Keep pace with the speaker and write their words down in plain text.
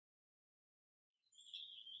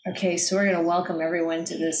Okay, so we're going to welcome everyone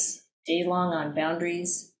to this Daylong on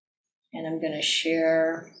boundaries, and I'm going to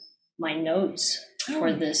share my notes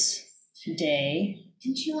for this day.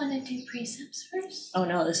 Didn't you want to do precepts first? Oh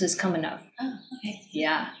no, this is coming up. Oh, okay.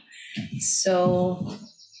 Yeah. So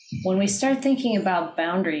when we start thinking about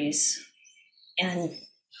boundaries, and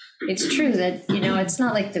it's true that, it's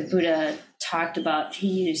not like the Buddha talked about, he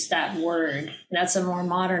used that word. That's a more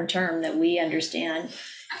modern term that we understand,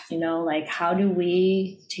 like how do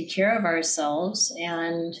we take care of ourselves?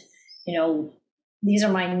 And, these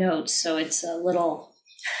are my notes, so it's a little,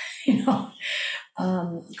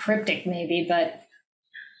 cryptic maybe, but,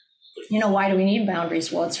 why do we need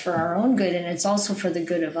boundaries? Well, it's for our own good, and it's also for the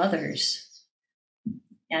good of others.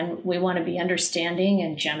 And we want to be understanding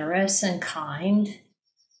and generous and kind,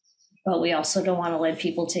 but we also don't want to let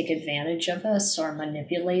people take advantage of us or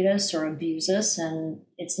manipulate us or abuse us, and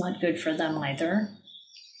it's not good for them either.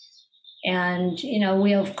 And,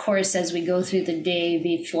 we, of course, as we go through the day,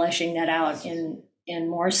 be fleshing that out in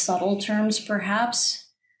more subtle terms, perhaps,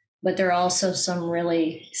 but there are also some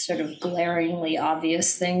really sort of glaringly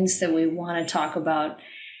obvious things that we want to talk about.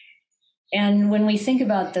 And when we think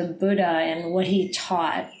about the Buddha and what he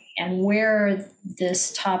taught and where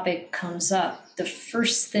this topic comes up, the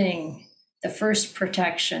first thing, the first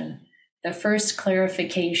protection, the first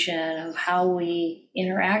clarification of how we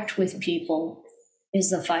interact with people is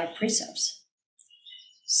the 5 precepts.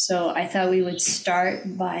 So I thought we would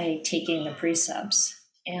start by taking the precepts,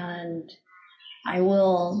 and I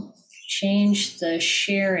will change the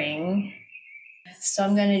sharing. So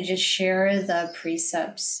I'm going to just share the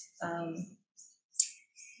precepts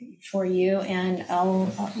for you, and I'll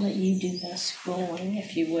let you do the scrolling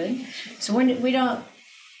if you would. So we don't,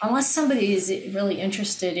 unless somebody is really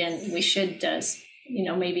interested in, we should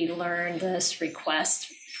maybe learn this request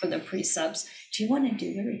for the precepts. Do you want to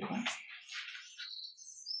do the request?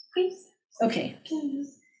 Please. Okay.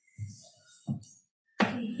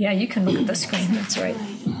 Yeah, you can look at the screen. That's right.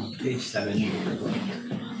 Page 7.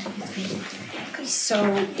 Okay,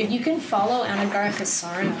 so if you can follow Anagarika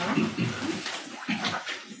Sarna,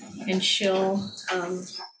 and she'll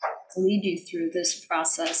lead you through this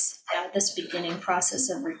process, this beginning process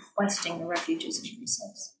of requesting the refuges and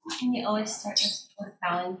precepts. Can you always start with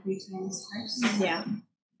bowing 3 times first? Yeah,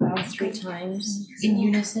 bow 3 times. In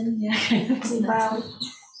unison, yeah. We bow.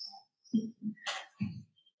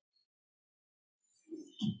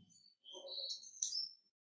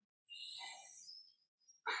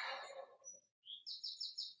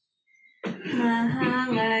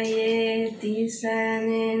 Mahangaye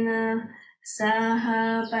tisanena saha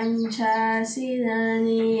pancha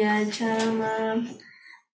sidani yachama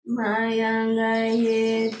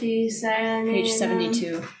Mayangaye tisanena Page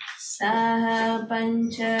 72. Saha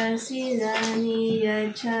pancha sidani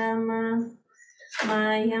yachama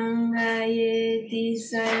Mayangaye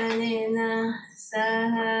tisanena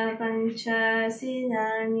Saha pancha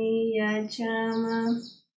sidani yachama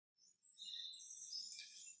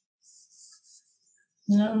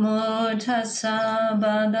Namo tassa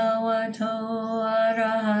bhagavato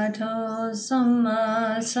arahato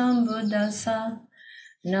samma sambuddhassa.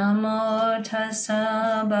 Namo tassa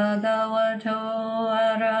bhagavato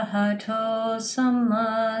arahato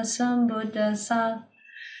samma sambuddhassa.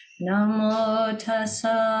 Namo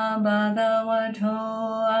tassa bhagavato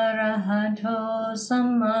arahato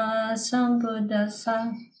samma sambuddhassa.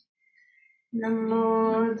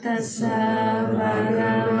 Namo tassa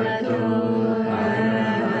bhagavato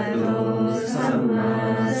arahato samma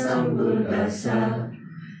sambuddhassa.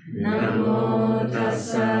 Namo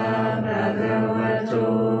tassa bhagavato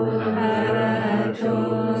arahato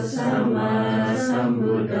samma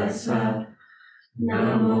sambuddhassa.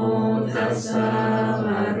 Namo tassa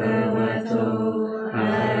bhagavato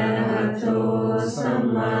arahato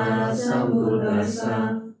samma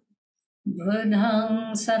sambuddhassa.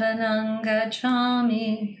 Buddhang saranang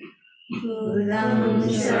gacchami. Buddhang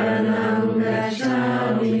saranang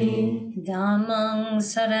gacchami. Dhammang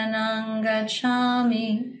saranang gacchami.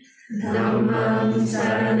 Dhammang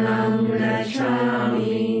saranang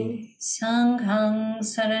gacchami. Sanghang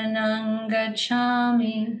saranang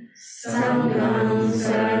gacchami. Sanghang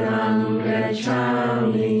saranang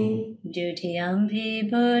gacchami. Dutiyampi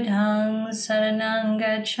buddhang saranang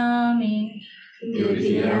gacchami.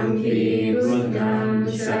 Dutiyampi buddhang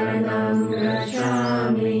saranang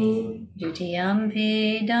gacchami.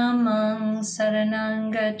 Dutiyampi dhammang saranang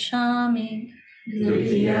gacchami.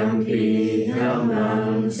 Dutiyampi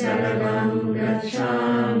dhammang saranang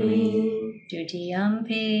gacchami.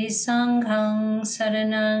 Dutiyampi sanghang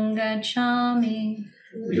saranang gacchami.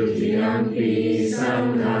 Dutiyampi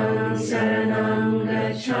sanghang saranang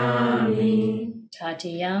gacchami.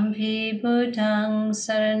 Tatiyampi Buddhang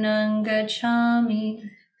Saranang Gacchami.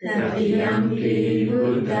 Tatiyampi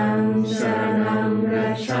Buddhang Saranam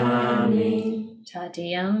Gacchami.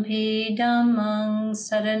 Tatiyampi Dhammang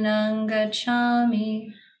Saranang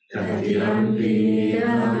Gacchami. Tatiyampi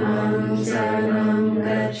Dhammang Saranam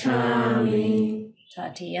Gacchami.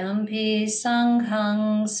 Tatiyampi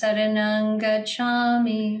Sanghang Saranang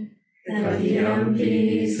Gacchami.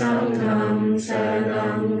 Tatiyampi Sangham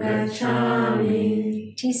Saranam Gacchami.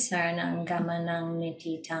 Tisaranang Gamanang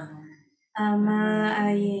Nititang. Ama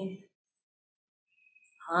Ayya.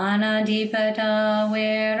 Anadipada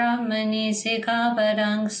Veramani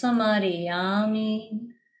Sikapadang Samadhiyami.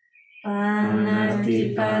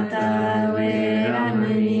 Panatipata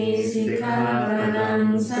Veramani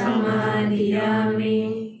Sikkhapadang Samadhiyami.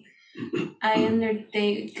 I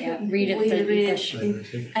undertake. Read it the English.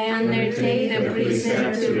 I undertake the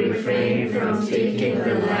precept to refrain from taking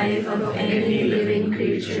the life of any living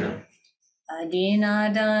creature.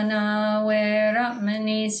 Adinadana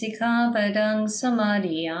Veramani Sikapadang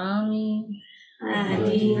Samadhiyami.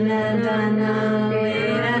 Adinadana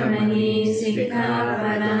Veramani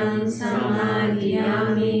Sikkhapadang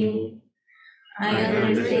Samadhiyami. I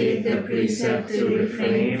undertake the precept to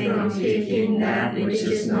refrain from taking that which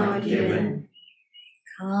is not given.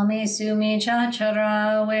 Kame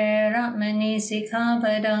Sumichachara Veramani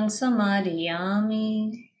Sikapadang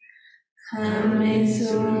Samadhiyami.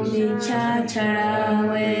 Kamesu Vichachara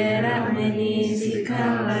Veramani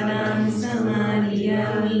Sikkhapadang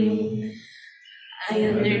Samadhiyami. I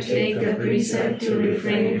undertake the precept to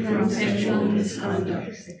refrain from sexual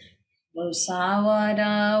misconduct.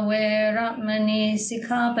 Musawada Veramani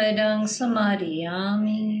Sikapadang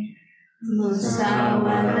Samadhiyami.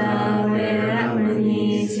 Musawada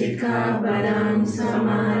Veramani Sikkhapadang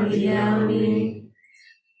Samadhiyami.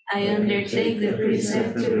 I undertake the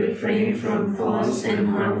precept to refrain from false and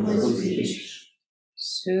harmful speech.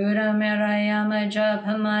 Suramerayama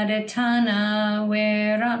Japamaditana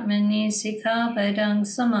Veramani Sikapadang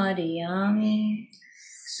Samadhiyami.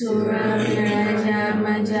 Suramiraja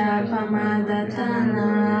Majapamadhatana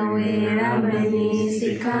Veramani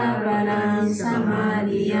Sikkhapadang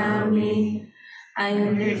Samadhiyami. I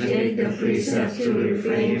undertake the precept to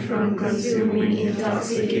refrain from consuming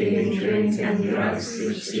intoxicating drinks and drugs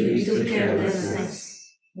which lead to carelessness.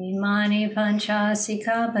 Imani Pancha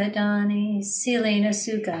Sikapadani Silena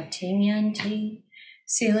Sukha Tinyanti.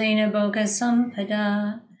 Silena Boga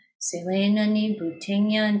Sampada. Silena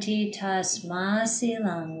Nibutinyanti Tasma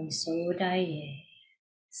Silang Sodaye.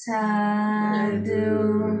 Sadhu,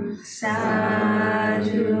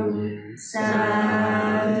 sadhu,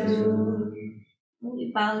 sadhu.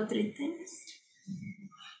 We bow 3 times.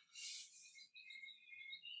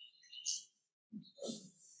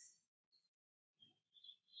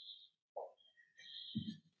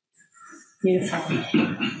 Beautiful.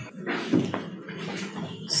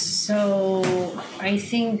 So I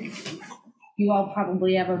think you all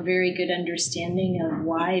probably have a very good understanding of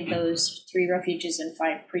why those 3 refuges and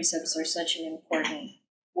 5 precepts are such an important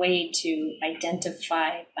way to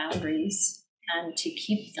identify boundaries and to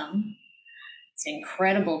keep them. It's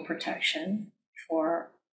incredible protection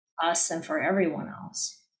for us and for everyone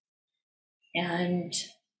else. And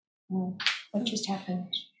what just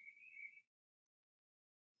happened?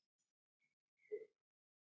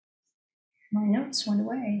 My notes went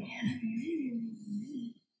away.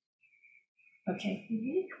 Okay.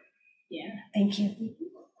 Yeah, thank you.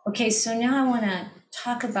 Okay, so now I want to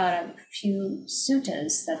talk about a few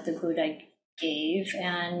suttas that the Buddha gave,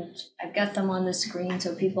 and I've got them on the screen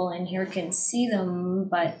so people in here can see them,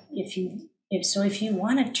 but if you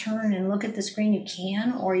want to turn and look at the screen, you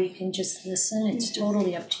can, or you can just listen. It's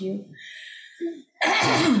totally up to you.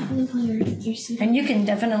 And you can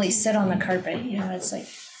definitely sit on the carpet, it's like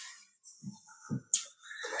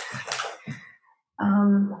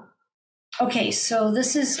okay, so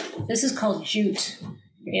this is called Jute.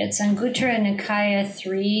 It's Anguttara Nikaya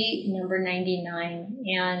 3, number 99,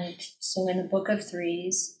 and so in the Book of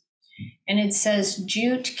Threes, and it says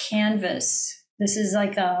jute canvas. This is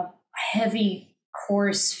like a heavy,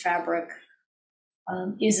 coarse fabric.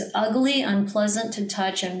 Is ugly, unpleasant to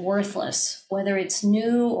touch, and worthless, whether it's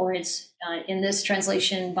new or it's, in this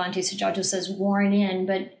translation, Bhante Sujato says worn in,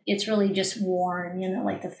 but it's really just worn,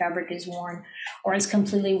 like the fabric is worn, or it's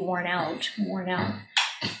completely worn out.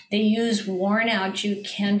 They use worn out jute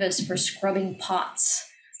canvas for scrubbing pots,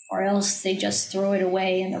 or else they just throw it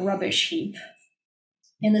away in the rubbish heap.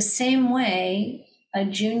 In the same way, a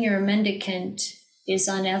junior mendicant is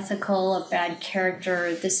unethical, a bad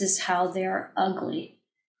character. This is how they're ugly,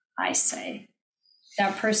 I say.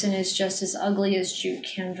 that person is just as ugly as jute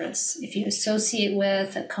canvas. If you associate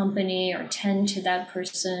with, accompany, or tend to that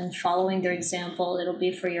person, following their example, it'll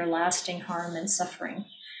be for your lasting harm and suffering.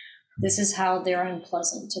 This is how they're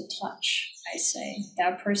unpleasant to touch, I say.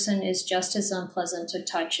 That person is just as unpleasant to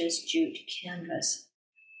touch as jute canvas.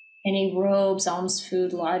 Any robes, alms,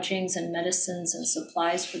 food, lodgings, and medicines and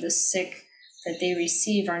supplies for the sick that they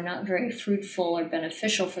receive are not very fruitful or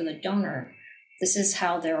beneficial for the donor. This is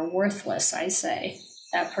how they're worthless, I say.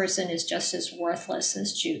 That person is just as worthless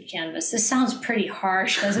as jute canvas. This sounds pretty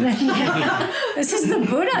harsh, doesn't it? This is the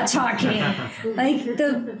Buddha talking. Like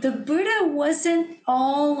the Buddha wasn't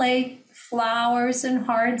all like flowers and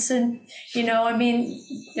hearts and,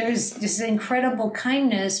 there's this incredible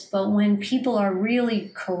kindness, but when people are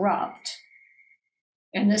really corrupt,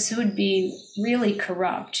 and this would be really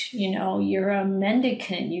corrupt. You're a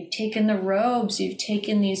mendicant. You've taken the robes, you've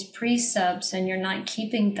taken these precepts, and you're not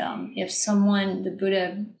keeping them. If the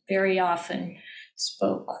Buddha very often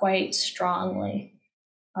spoke quite strongly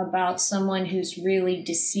about someone who's really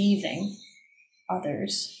deceiving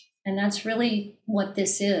others. And that's really what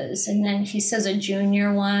this is. And then he says a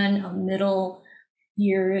junior one, a middle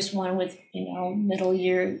years one with, middle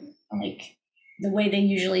year, like, the way they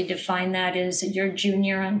usually define that is you're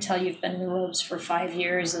junior until you've been in the robes for 5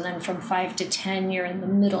 years, and then from 5 to 10, you're in the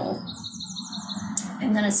middle,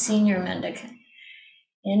 and then a senior mendicant.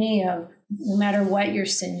 No matter what your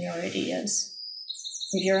seniority is,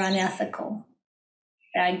 if you're unethical,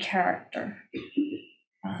 bad character,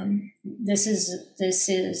 this is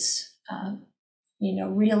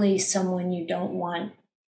really someone you don't want.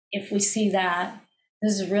 If we see that,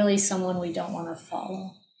 this is really someone we don't want to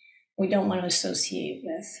follow. We don't want to associate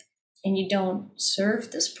with, and you don't serve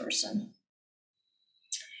this person.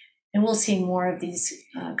 And we'll see more of these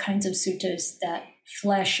kinds of suttas that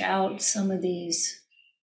flesh out some of these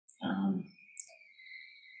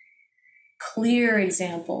clear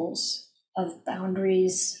examples of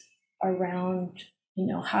boundaries around,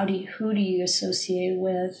 who do you associate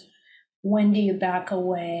with? When do you back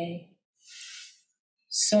away?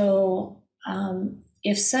 So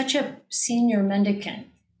if such a senior mendicant,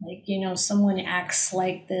 someone acts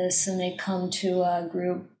like this and they come to a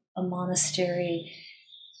group, a monastery,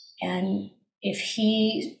 and if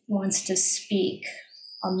he wants to speak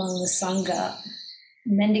among the Sangha,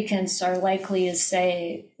 mendicants are likely to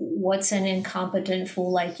say, what's an incompetent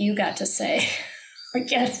fool like you got to say?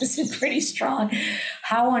 Again, this is pretty strong.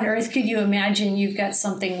 How on earth could you imagine you've got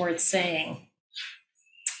something worth saying?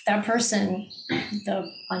 That person,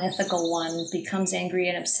 the unethical one, becomes angry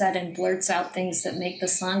and upset and blurts out things that make the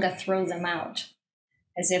Sangha throw them out,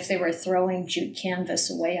 as if they were throwing jute canvas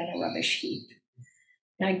away on a rubbish heap.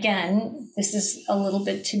 Now again, this is a little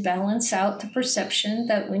bit to balance out the perception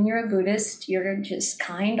that when you're a Buddhist, you're just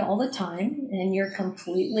kind all the time and you're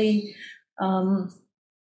completely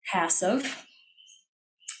passive.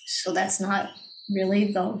 So that's not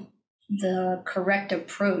really the correct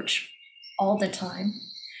approach all the time.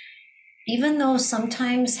 Even though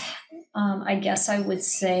sometimes, I guess I would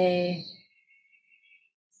say,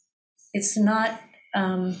 it's not,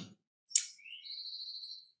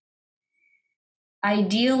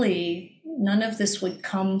 ideally, none of this would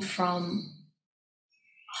come from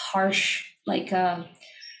harsh, like a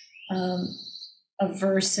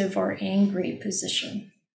aversive or angry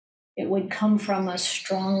position. It would come from a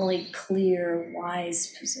strongly clear,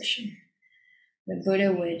 wise position. The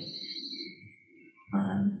Buddha would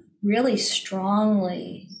really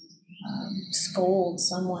strongly scold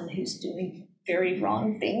someone who's doing very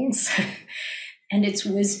wrong things. And it's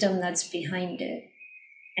wisdom that's behind it.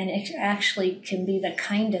 And it actually can be the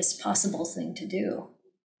kindest possible thing to do,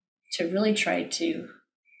 to really try to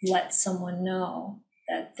let someone know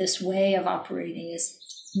that this way of operating is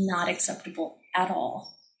not acceptable at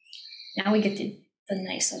all. Now we get to the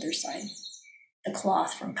nice other side, the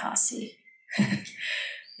cloth from Kasi.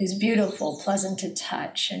 Is beautiful, pleasant to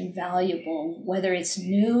touch, and valuable, whether it's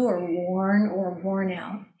new or worn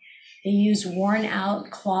out. They use worn out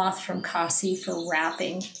cloth from Kasi for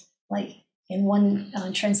wrapping, like in one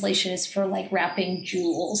translation is for like wrapping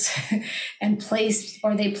jewels and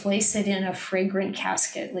they place it in a fragrant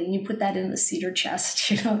casket. Like you put that in the cedar chest,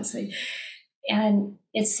 and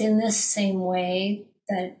it's in this same way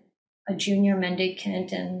that a junior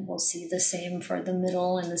mendicant, and we'll see the same for the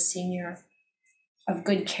middle and the senior, of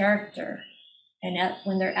good character, and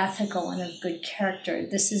when they're ethical and of good character,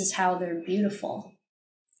 this is how they're beautiful,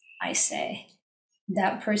 I say.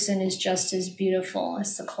 That person is just as beautiful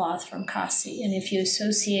as the cloth from Kasi. And if you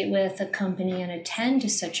associate with, accompany, and attend to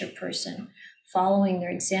such a person, following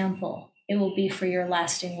their example, it will be for your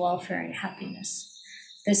lasting welfare and happiness.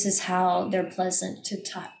 This is how they're pleasant to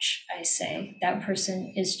touch, I say. That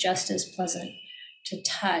person is just as pleasant to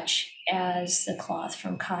touch as the cloth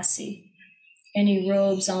from Kasi. Any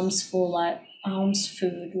robes, alms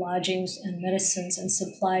food, lodgings, and medicines and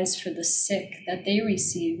supplies for the sick that they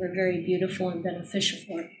receive are very beautiful and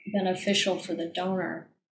beneficial for the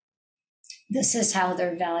donor. This is how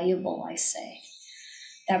they're valuable, I say.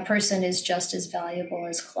 That person is just as valuable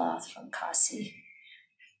as cloth from Kasi.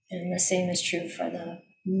 And the same is true for the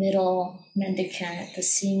middle mendicant, the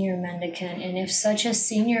senior mendicant. And if such a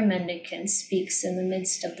senior mendicant speaks in the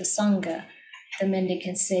midst of the Sangha, the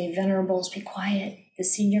mendicants say, "Venerables, be quiet. The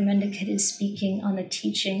senior mendicant is speaking on the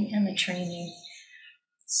teaching and the training."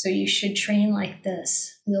 So you should train like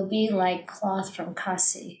this. We'll be like cloth from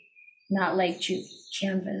Kasi, not like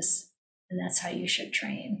canvas. And that's how you should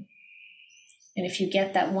train. And if you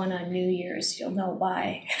get that one on New Year's, you'll know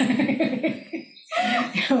why.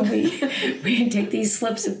 We take these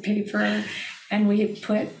slips of paper and we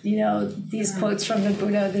put, these quotes from the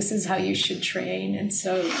Buddha, this is how you should train. And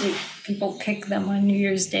so people pick them on New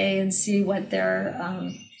Year's Day and see what their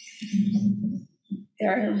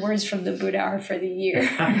words from the Buddha are for the year.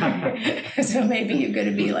 So maybe you're going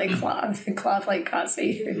to be like cloth like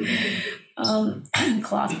Kasi,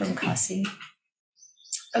 cloth from Kasi.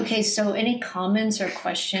 Okay, so any comments or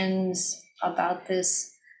questions about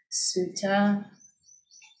this sutta?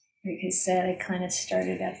 Like I said, I kind of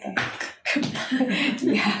started at the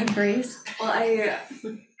yeah, Grace. Well,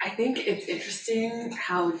 I think it's interesting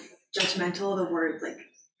how judgmental the word like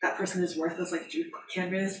that person is worthless, like you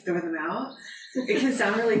can't just throw them out. It can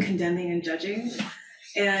sound really condemning and judging.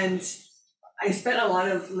 And I spent a lot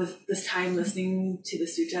of this time listening to the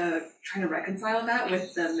sutta, trying to reconcile that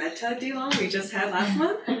with the metta Daylong we just had last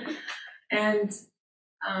month. And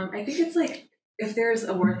I think it's like, if there's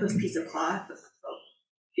a worthless piece of cloth,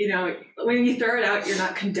 when you throw it out, you're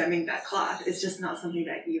not condemning that cloth. It's just not something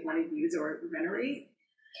that you want to use or venerate.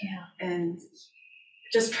 Yeah. And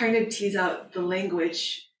just trying to tease out the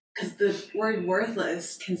language, because the word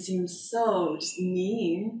worthless can seem so just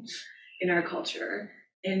mean in our culture.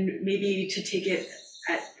 And maybe to take it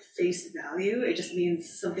at face value, it just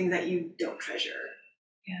means something that you don't treasure.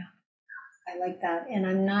 Yeah, I like that. And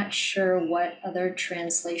I'm not sure what other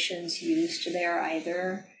translations used there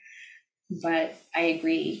either, but I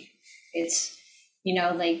agree. It's,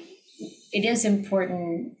 it is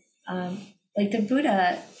important. Like the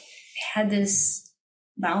Buddha had this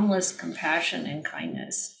boundless compassion and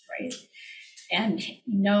kindness, right? And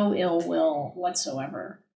no ill will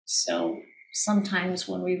whatsoever. So sometimes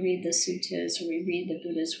when we read the suttas or we read the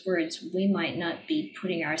Buddha's words, we might not be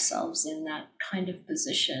putting ourselves in that kind of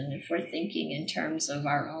position if we're thinking in terms of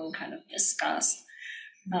our own kind of disgust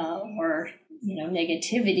or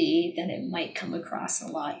negativity, then it might come across a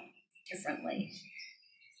lot differently.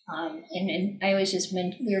 And I always just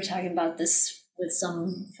we were talking about this with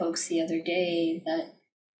some folks the other day, that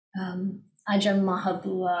Ajahn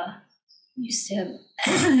Mahabua used to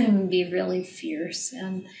be really fierce,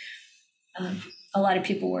 and a lot of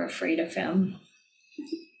people were afraid of him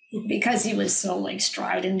because he was so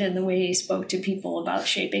strident in the way he spoke to people about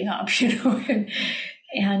shaping up,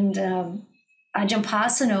 and Ajahn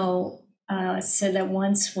Pasano said that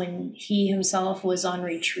once when he himself was on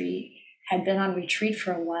retreat, had been on retreat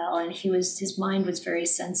for a while, and his mind was very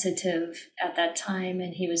sensitive at that time,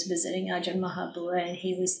 and he was visiting Ajahn Mahabua, and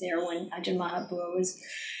he was there when Ajahn Mahabua was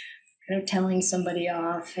kind of telling somebody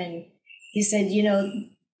off, and he said,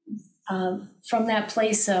 from that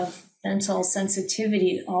place of mental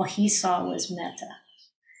sensitivity, all he saw was metta.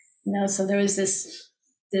 So there was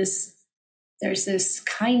there's this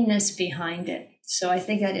kindness behind it. So I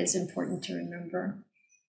think that is important to remember.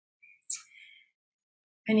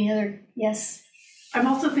 Any other? Yes? I'm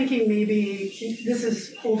also thinking maybe this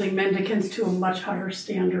is holding mendicants to a much higher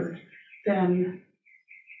standard than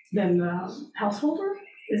householder.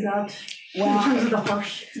 Is that in terms of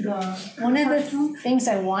one of the things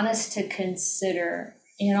I want us to consider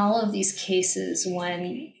in all of these cases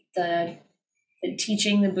when the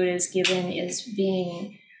teaching the Buddha is given is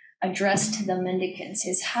being addressed to the mendicants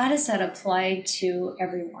is, how does that apply to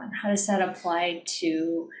everyone? How does that apply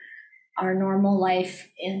to our normal life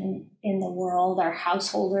in the world, our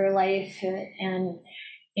householder life? And,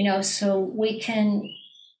 so we can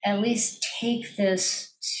at least take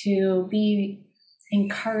this to be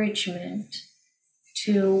encouragement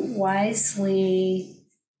to wisely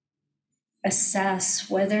assess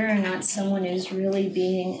whether or not someone is really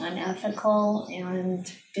being unethical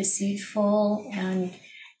and deceitful. And,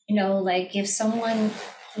 if someone,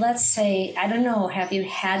 let's say, I don't know, have you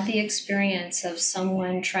had the experience of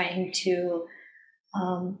someone trying to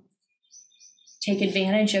take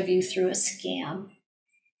advantage of you through a scam?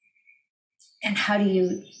 And how do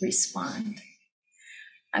you respond?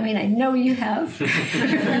 I mean, I know you have.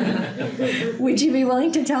 Would you be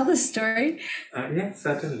willing to tell the story? Yeah,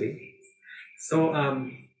 certainly. So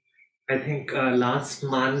I think last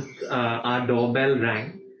month our doorbell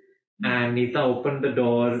rang and Neeta opened the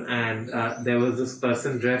door and there was this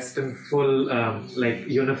person dressed in full like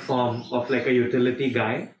uniform of like a utility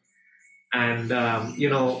guy. And,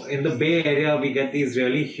 in the Bay Area, we get these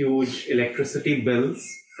really huge electricity bills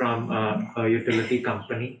from a utility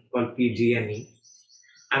company called PG&E.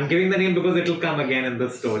 I'm giving the name because it'll come again in the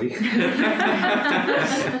story.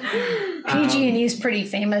 PG&E is pretty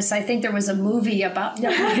famous. I think there was a movie about.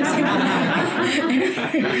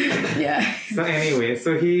 Yeah. So anyway,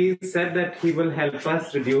 so he said that he will help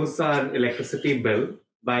us reduce our electricity bill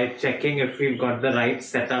by checking if we've got the right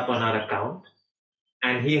setup on our account.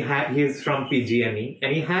 And he's from PG&E,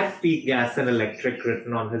 and he had Peak Gas and Electric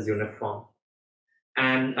written on his uniform.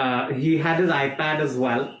 And he had his iPad as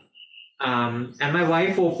well. And my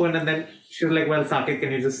wife opened and then she was like, well, Saket,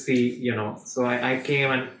 can you just see, So I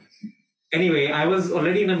came and anyway, I was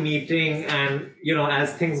already in a meeting and,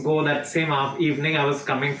 as things go that same evening, I was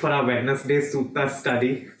coming for our Wednesday Sutta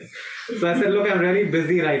study. So I said, look, I'm really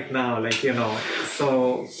busy right now,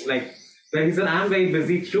 So but he said, I'm very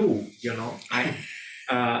busy too,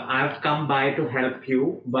 I've come by to help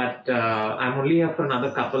you, but I'm only here for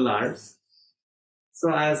another couple hours. So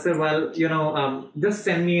I said, well, just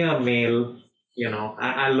send me a mail,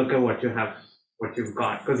 I'll look at what you've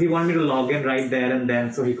got. Because he wanted me to log in right there and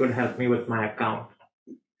then so he could help me with my account.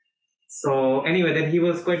 So anyway, then he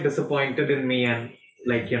was quite disappointed in me and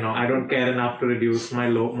I don't care enough to reduce my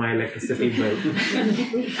electricity bill.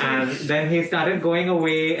 And then he started going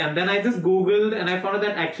away. And then I just Googled and I found out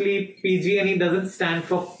that actually PG&E doesn't stand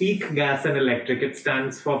for Peak Gas and Electric. It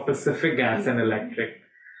stands for Pacific Gas and Electric.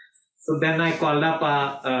 So then I called up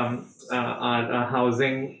our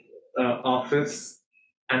housing office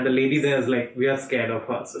and the lady there is like, we are scared of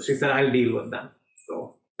her. So she said, I'll deal with them.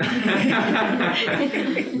 So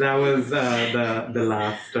that was the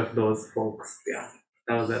last of those folks. Yeah.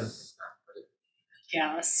 That was it.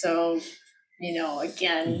 Yeah, so,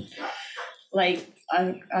 again,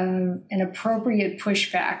 an appropriate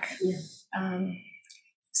pushback. Yes.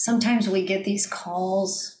 Sometimes we get these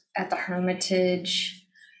calls at the Hermitage.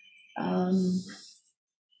 I'm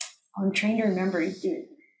trying to remember. Do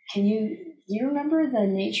you remember the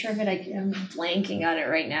nature of it? I'm blanking on it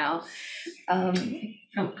right now.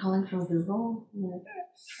 From calling from Google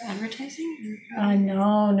for advertising?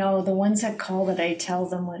 No, the ones that call that I tell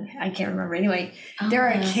them when I can't remember. Anyway, there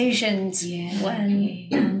are occasions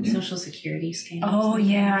when Social Security scam. Oh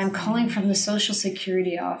yeah, I'm calling from the Social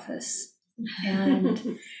Security office, and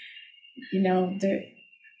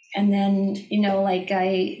and then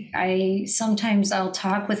I sometimes I'll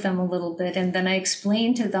talk with them a little bit, and then I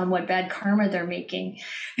explain to them what bad karma they're making,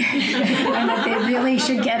 and that they really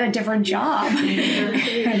should get a different job.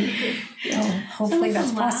 And, hopefully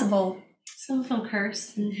that's possible. Some of them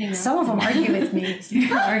curse and hang out. Some of them argue with me.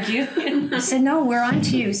 Argue. I said, no, we're on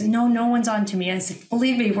to you. I said, no one's on to me. I said,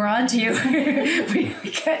 believe me, we're on to you. We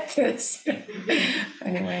get this.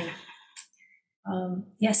 Anyway,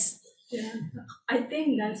 yes. Yeah, I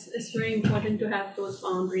think it's very important to have those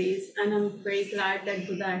boundaries, and I'm very glad that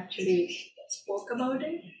Buddha actually spoke about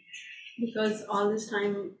it, because all this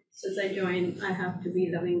time since I joined, I have to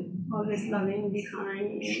be loving, always loving, be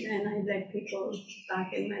kind, and I let people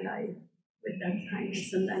back in my life with that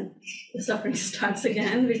kindness, and then the suffering starts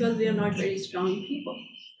again because we are not very strong people.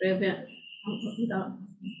 We're the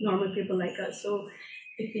normal people like us. So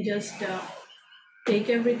if we just take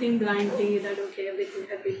everything blindly, that okay, everything,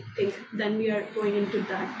 then we are going into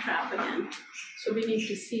that trap again. So we need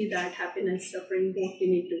to see that happiness, suffering, both we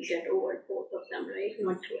need to get over both of them, right?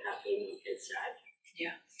 Not too happy, not sad.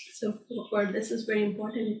 Yeah. So for this is very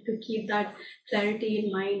important to keep that clarity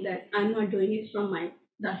in mind that I'm not doing it from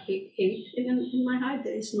the hate in my heart.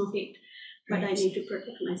 There is no hate, but I need to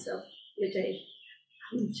protect myself, which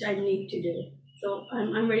I need to do. So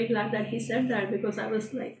I'm very glad that he said that, because I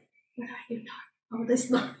was like, what are you talking? Oh, this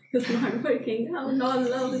is not working out. No,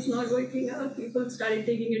 love is not working out. People started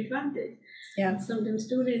taking advantage. Yeah. Sometimes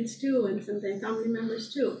students too, and sometimes family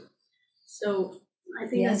members too. So I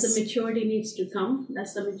think that's the maturity needs to come.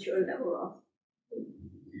 That's the mature level of.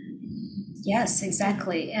 Yes,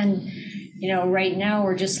 exactly. And, right now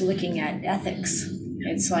we're just looking at ethics.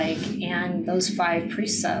 It's like, and those 5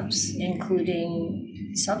 precepts,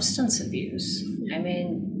 including substance abuse. I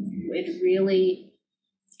mean, it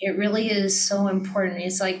really is so important.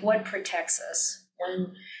 It's like, what protects us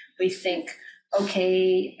when we think,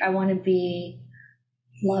 okay, I want to be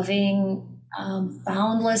loving,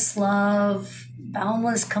 boundless love,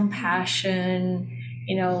 boundless compassion.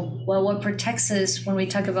 Well, what protects us when we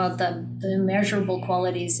talk about the immeasurable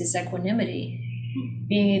qualities is equanimity.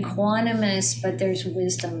 Being equanimous, but there's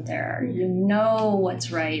wisdom there. You know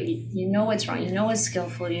what's right, you know what's wrong, you know what's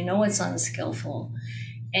skillful, you know what's unskillful.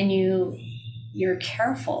 And you're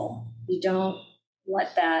careful. You don't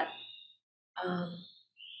let that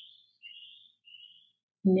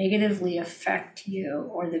negatively affect you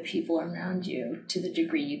or the people around you to the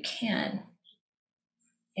degree you can.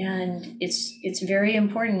 And it's very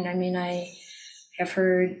important. I mean, I have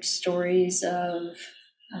heard stories of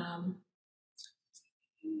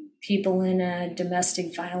people in a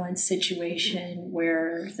domestic violence situation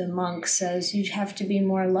where the monk says, you have to be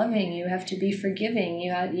more loving, you have to be forgiving,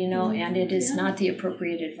 and it is not the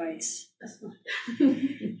appropriate advice. That's not.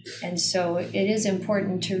 And so it is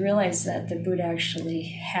important to realize that the Buddha actually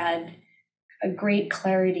had a great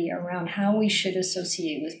clarity around how we should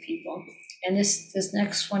associate with people. And this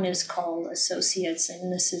next one is called Associates,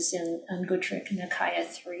 and this is in Anguttara Nikaya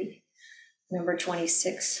 3, number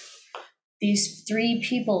 26. These 3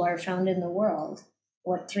 people are found in the world.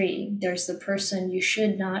 What 3? There's the person you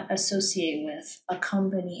should not associate with,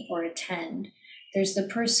 accompany, or attend. There's the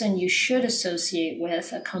person you should associate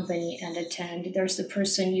with, accompany, and attend. There's the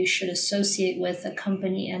person you should associate with,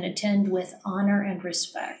 accompany, and attend with honor and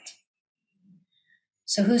respect.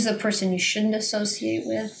 So who's the person you shouldn't associate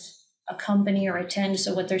with, accompany, or attend?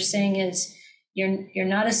 So what they're saying is you're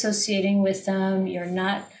not associating with them, you're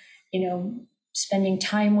not, spending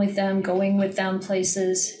time with them, going with them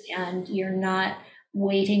places, and you're not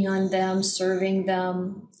waiting on them, serving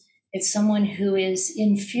them. It's someone who is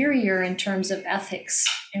inferior in terms of ethics,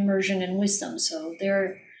 immersion, and wisdom. So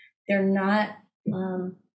they're not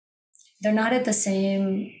at the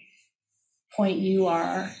same point you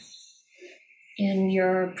are in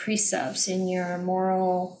your precepts, in your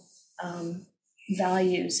moral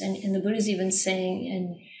values. And the Buddha's even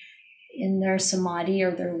saying in their samadhi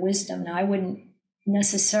or their wisdom. Now, I wouldn't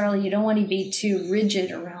necessarily, you don't want to be too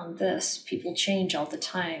rigid around this. People change all the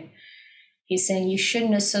time. He's saying you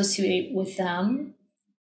shouldn't associate with them.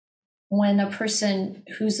 When a person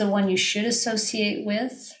who's the one you should associate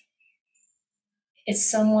with, it's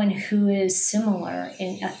someone who is similar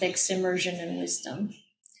in ethics, immersion, and wisdom.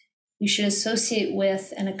 You should associate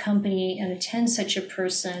with and accompany and attend such a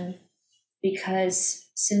person because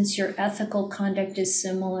since your ethical conduct is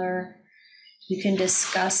similar, you can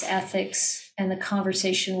discuss ethics and the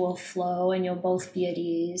conversation will flow and you'll both be at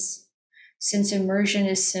ease. Since immersion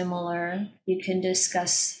is similar, you can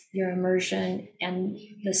discuss your immersion and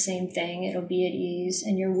the same thing, it'll be at ease,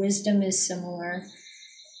 and your wisdom is similar.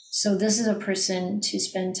 So this is a person to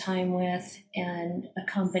spend time with and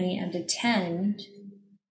accompany and attend.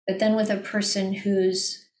 But then with a person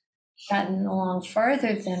who's gotten along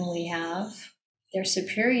farther than we have, they're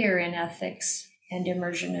superior in ethics and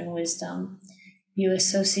immersion and wisdom, you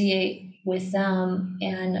associate with them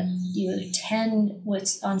and you attend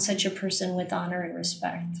on such a person with honor and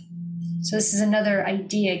respect. So this is another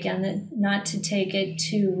idea, again, that not to take it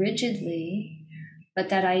too rigidly, but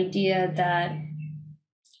that idea that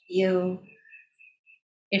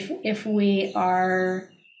if we are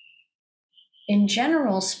in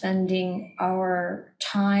general spending our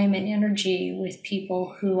time and energy with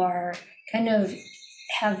people who are kind of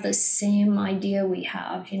have the same idea we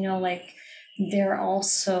have, like they're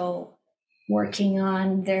also working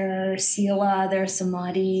on their sila, their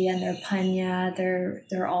samadhi, and their panya.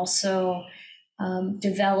 They're also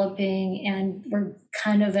developing, and we're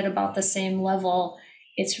kind of at about the same level.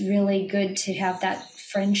 It's really good to have that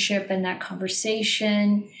friendship and that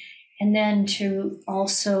conversation, and then to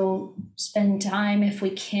also spend time, if we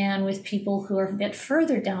can, with people who are a bit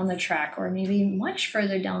further down the track, or maybe much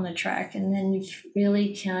further down the track, and then you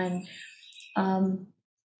really can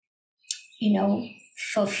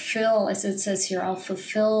fulfill, as it says here, I'll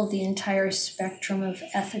fulfill the entire spectrum of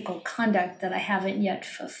ethical conduct that I haven't yet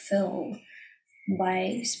fulfilled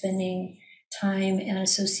by spending time and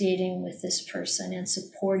associating with this person and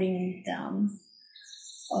supporting them,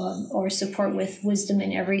 or support with wisdom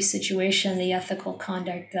in every situation, the ethical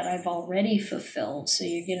conduct that I've already fulfilled. So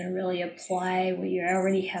you're going to really apply what you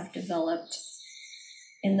already have developed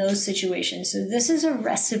in those situations. So this is a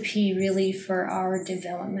recipe really for our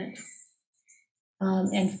development.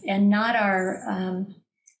 And not our,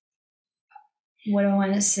 what do I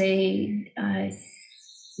want to say,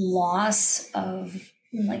 loss of,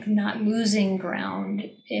 like, not losing ground.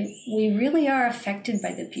 We really are affected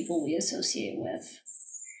by the people we associate with.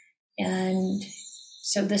 And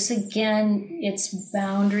so this, again, it's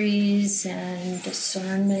boundaries and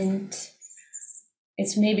discernment.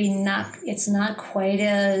 it's not quite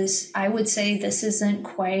as, I would say this isn't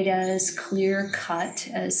quite as clear cut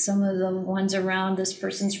as some of the ones around, this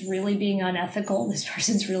person's really being unethical, this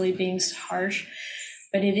person's really being harsh.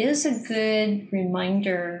 But it is a good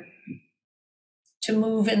reminder to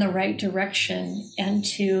move in the right direction and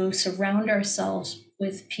to surround ourselves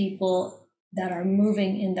with people that are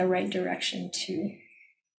moving in the right direction too.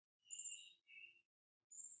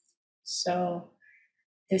 So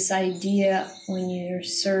this idea when you're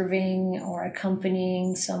serving or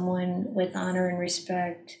accompanying someone with honor and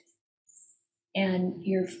respect, and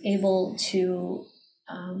you're able to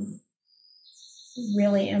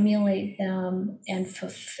really emulate them and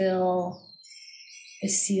fulfill the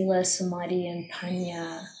sila, samadhi, and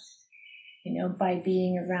panya, by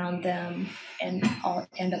being around them and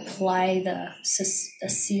apply the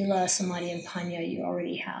sila, samadhi, and panya you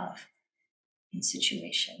already have in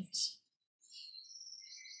situations.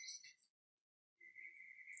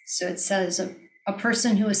 So it says a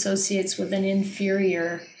person who associates with an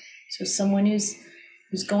inferior, so someone who's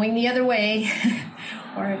going the other way,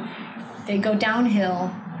 or they go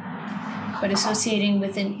downhill, but associating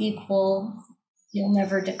with an equal, you'll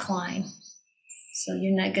never decline. So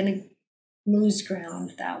you're not going to lose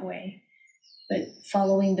ground that way. But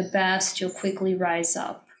following the best, you'll quickly rise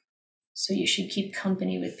up. So you should keep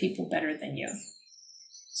company with people better than you.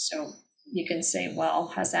 So you can say,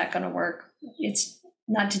 well, how's that going to work? It's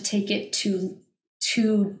not to take it too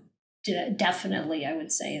definitely, I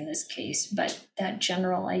would say in this case, but that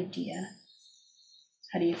general idea.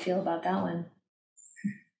 How do you feel about that one?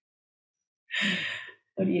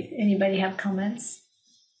 Anybody have comments?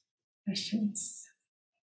 Questions?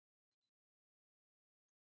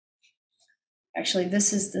 Actually,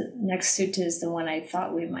 this is the next sutta is the one I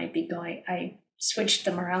thought we might be going. I switched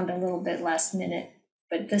them around a little bit last minute,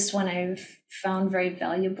 but this one I've found very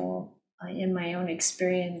valuable in my own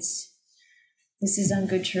experience. This is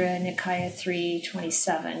Anguttara Nikaya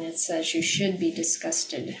 3:27. It says, you should be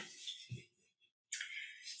disgusted.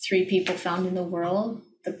 3 people found in the world: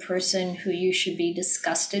 the person who you should be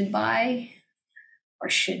disgusted by or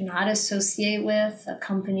should not associate with,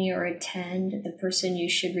 accompany, or attend; the person you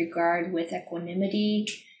should regard with equanimity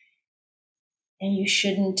and you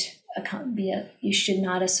should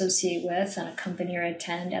not associate with, and accompany or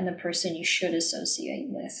attend; and the person you should associate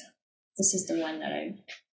with. This is the one that I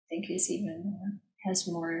think is even has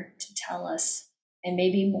more to tell us, and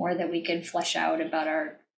maybe more that we can flesh out about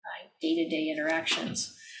our day-to-day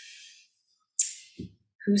interactions.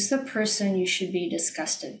 Who's the person you should be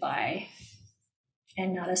disgusted by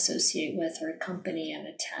and not associate with or accompany and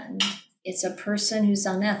attend? It's a person who's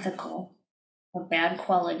unethical, of bad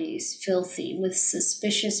qualities, filthy, with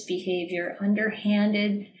suspicious behavior,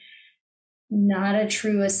 underhanded, not a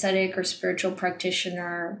true ascetic or spiritual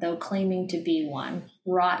practitioner, though claiming to be one,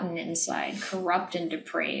 rotten inside, corrupt and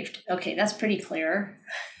depraved. Okay, that's pretty clear.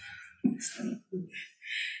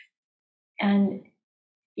 And,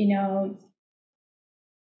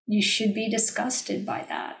 you should be disgusted by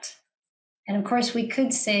that. And of course, we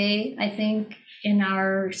could say, I think, in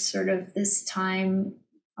our sort of this time,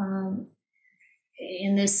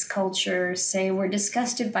 in this culture, say we're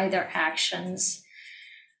disgusted by their actions.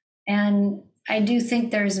 And I do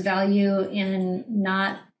think there's value in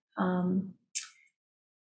not,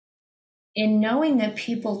 in knowing that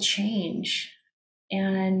people change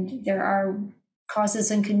and there are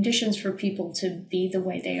causes and conditions for people to be the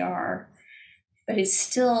way they are. But it's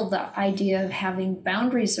still the idea of having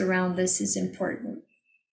boundaries around this is important.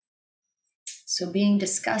 So being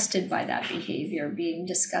disgusted by that behavior, being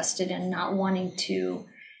disgusted and not wanting to,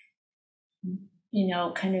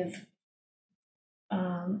 kind of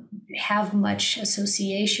have much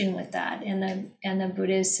association with that. And the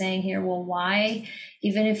Buddha is saying here, well, why?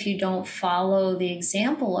 Even if you don't follow the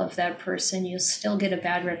example of that person, you'll still get a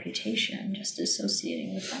bad reputation just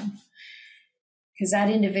associating with them. Because that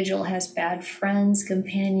individual has bad friends,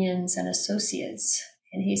 companions, and associates.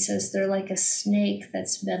 And he says they're like a snake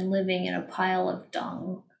that's been living in a pile of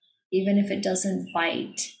dung. Even if it doesn't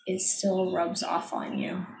bite, it still rubs off on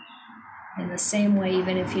you. In the same way,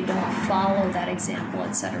 even if you don't follow that example,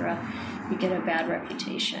 etc., you get a bad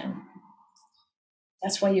reputation.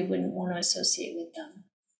 That's why you wouldn't want to associate with them.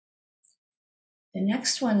 The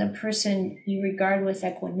next one, the person you regard with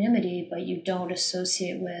equanimity, but you don't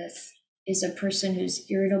associate with, is a person who's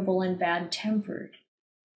irritable and bad-tempered.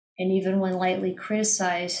 And even when lightly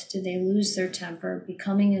criticized, do they lose their temper,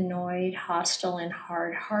 becoming annoyed, hostile, and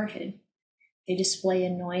hard-hearted. They display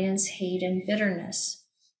annoyance, hate, and bitterness.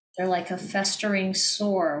 They're like a festering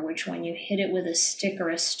sore, which when you hit it with a stick or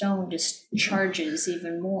a stone, just charges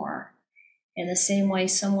even more. In the same way,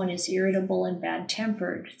 someone is irritable and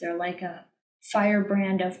bad-tempered. They're like a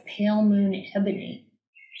firebrand of pale moon ebony.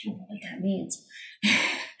 I don't know what that means.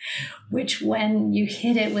 Which when you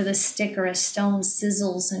hit it with a stick or a stone,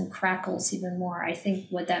 sizzles and crackles even more. I think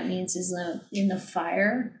what that means is in the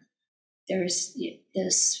fire, there's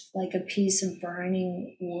this like a piece of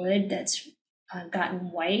burning wood that's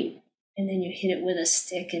gotten white, and then you hit it with a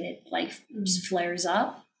stick and it like flares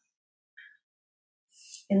up.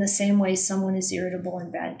 In the same way, someone is irritable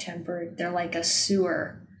and bad-tempered. They're like a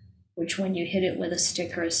sewer, which when you hit it with a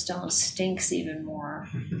stick or a stone stinks even more.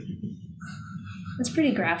 That's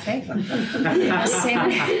pretty graphic.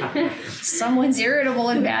 Someone's irritable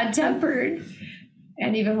and bad-tempered.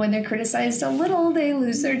 And even when they're criticized a little, they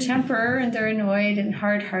lose their temper and they're annoyed and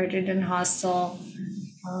hard-hearted and hostile.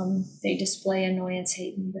 They display annoyance,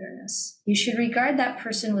 hate, and bitterness. You should regard that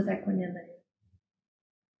person with equanimity,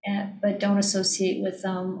 but don't associate with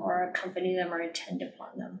them or accompany them or attend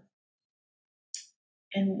upon them.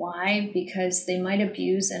 And why? Because they might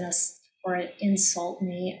abuse or insult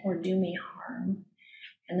me or do me harm.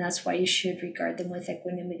 And that's why you should regard them with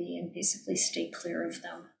equanimity and basically stay clear of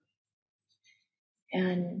them.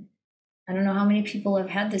 And I don't know how many people have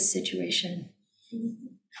had this situation.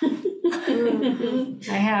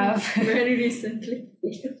 I have. Very recently.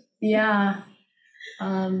 Yeah.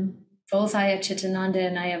 Both Ayya Chitananda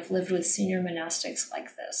and I have lived with senior monastics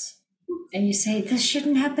like this. And you say, this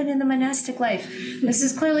shouldn't happen in the monastic life. This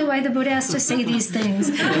is clearly why the Buddha has to say these things.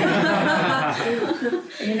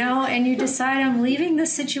 And you decide, I'm leaving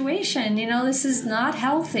this situation. This is not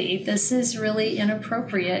healthy. This is really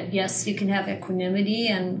inappropriate. Yes, you can have equanimity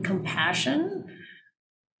and compassion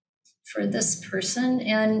for this person.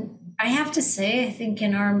 And I have to say, I think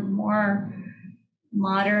in our more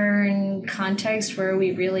modern context where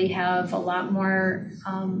we really have a lot more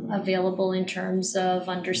available in terms of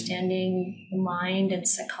understanding the mind and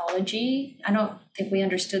psychology. I don't think we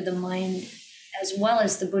understood the mind as well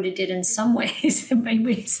as the Buddha did in some ways. Maybe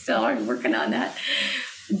we still are working on that.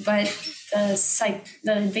 But the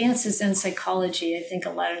advances in psychology, I think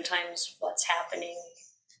a lot of times what's happening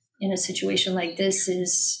in a situation like this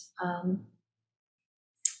is,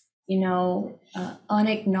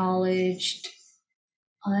 unacknowledged,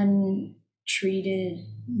 untreated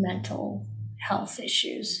mental health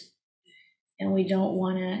issues. And we don't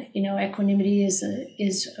want to, equanimity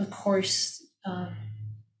is of course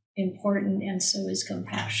important, and so is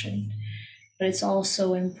compassion. But it's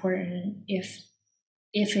also important if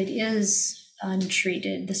it is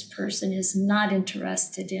untreated, this person is not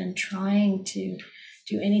interested in trying to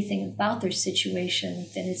do anything about their situation,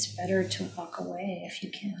 then it's better to walk away if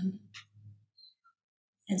you can.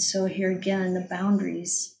 And so here again, the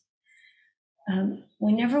boundaries.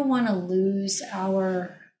 We never want to lose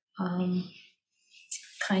our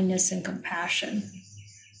kindness and compassion,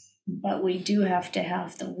 but we do have to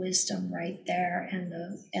have the wisdom right there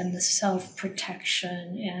and the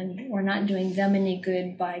self-protection. And we're not doing them any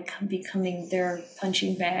good by becoming their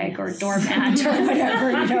punching bag or doormat or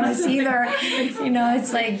whatever. It's either,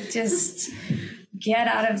 it's like just get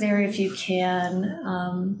out of there if you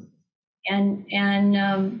can.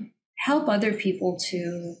 And help other people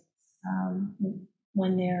too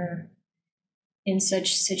when they're in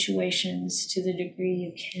such situations to the degree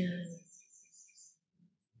you can.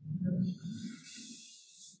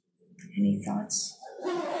 Any thoughts,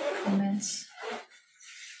 comments?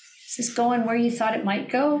 Is this going where you thought it might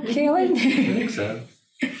go, Kaylin? I think so.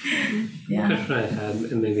 Yeah. The question I had,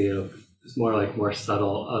 and maybe it's more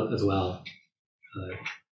subtle as well.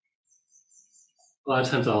 A lot of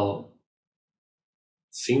times I'll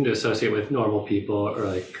seem to associate with normal people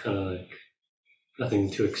or kind of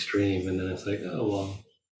nothing too extreme, and then it's like, oh well,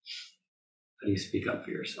 how do you speak up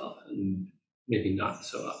for yourself and maybe not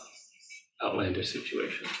so outlandish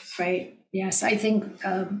situations? Right. Yes, I think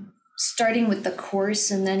starting with the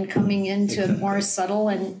course and then coming into more subtle,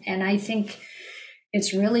 and I think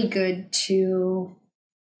it's really good to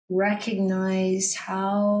recognize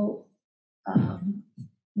how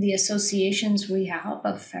the associations we have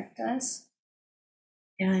affect us.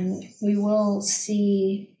 And we will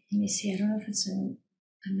see, let me see, I don't know if it's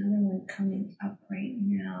another one coming up right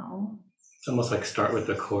now. It's almost like start with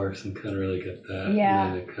the course and kind of really get that.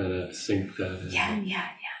 Yeah. And then kind of sink that in. Yeah.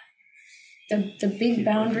 The big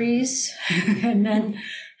boundaries, and then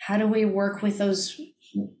how do we work with those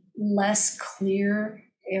less clear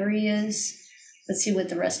areas? Let's see what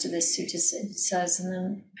the rest of this sutta says. And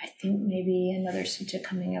then I think maybe another sutta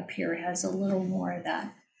coming up here has a little more of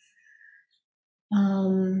that.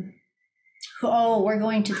 We're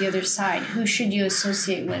going to the other side. Who should you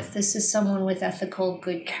associate with? This is someone with ethical,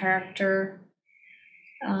 good character.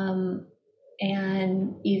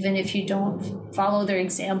 And even if you don't follow their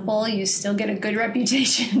example, you still get a good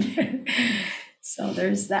reputation. So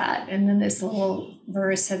there's that. And then this little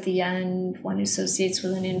verse at the end, one who associates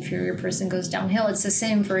with an inferior person goes downhill. It's the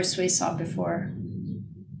same verse we saw before.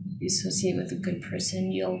 You associate with a good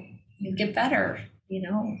person, you'll get better. You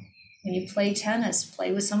know, when you play tennis,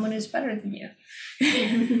 play with someone who's better than you.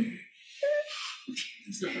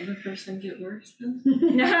 Does the other person get worse then?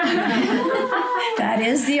 That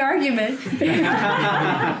is the argument.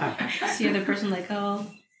 It's the other person like, oh,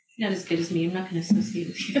 you're not as good as me. I'm not going to associate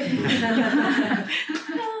with you.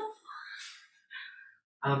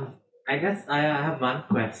 I guess I have one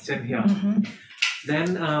question here. Mm-hmm.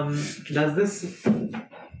 Then, does this,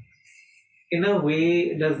 in a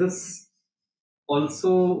way, does this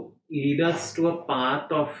also lead us to a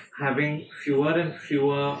path of having fewer and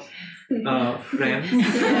fewer friends?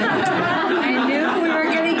 I knew we were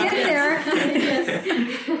going to get there.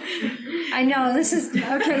 I know, this is,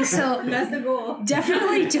 okay, so. That's the goal.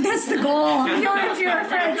 Definitely, that's the goal. Fewer and fewer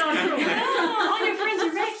friends. No, all your friends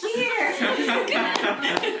are right here.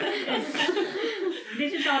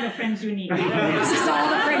 This is all the friends you need. This is all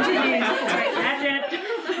the friends you need. That's it.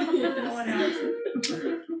 No one else.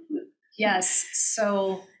 Yes,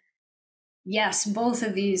 so, yes, both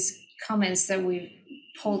of these comments that we've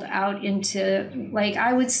pulled out into, like,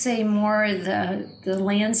 I would say more the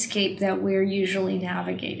landscape that we're usually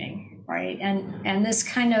navigating, right? And this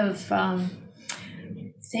kind of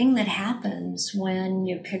thing that happens when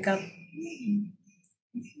you pick up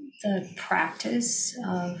the practice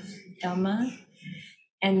of Dhamma,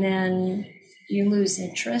 and then you lose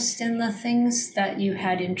interest in the things that you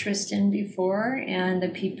had interest in before, and the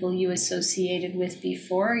people you associated with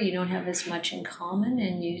before, you don't have as much in common,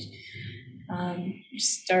 and you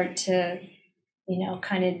start to,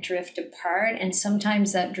 kind of drift apart. And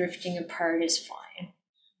sometimes that drifting apart is fine.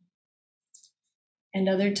 And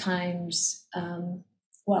other times,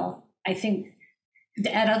 I think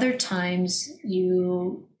at other times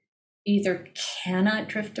you either cannot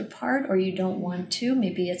drift apart or you don't want to.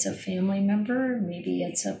 Maybe it's a family member, maybe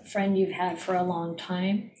it's a friend you've had for a long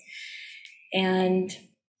time. And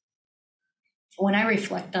when I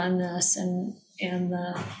reflect on this and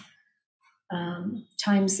the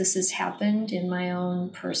times this has happened in my own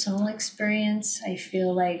personal experience, I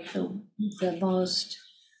feel like the most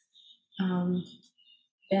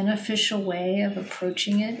beneficial way of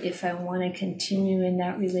approaching it, if I want to continue in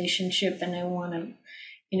that relationship and I want to,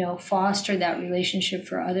 foster that relationship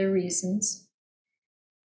for other reasons,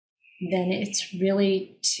 then it's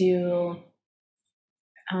really to,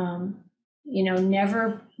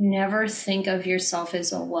 never think of yourself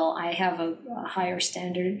as, I have a higher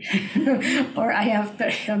standard, or I have,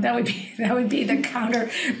 that would be the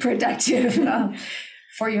counterproductive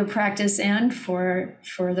for your practice and for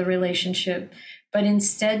the relationship. But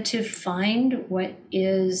instead to find what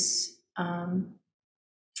is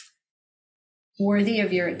worthy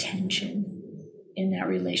of your attention in that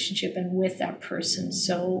relationship and with that person.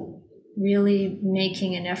 So really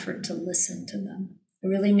making an effort to listen to them,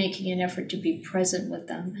 really making an effort to be present with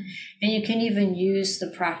them. And you can even use the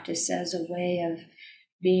practice as a way of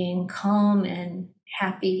being calm and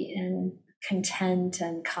happy and content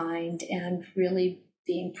and kind and really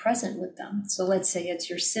being present with them. So let's say it's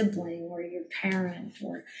your sibling or your parent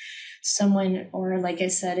or someone, or like I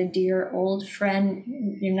said, a dear old friend.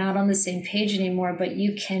 You're not on the same page anymore, but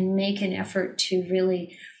you can make an effort to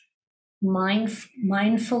really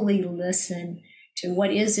mindfully listen to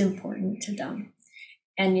what is important to them.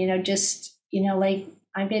 And,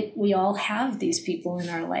 I bet we all have these people in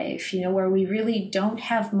our life, where we really don't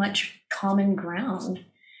have much common ground,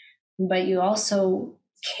 but you also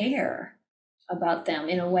care about them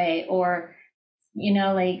in a way. Or,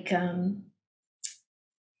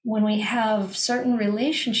 when we have certain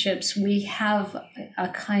relationships, we have a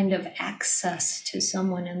kind of access to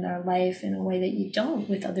someone in their life in a way that you don't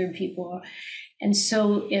with other people. And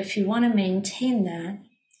so if you want to maintain that,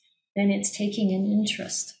 then it's taking an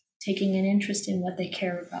interest in what they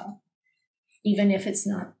care about, even if it's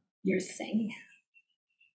not your thing,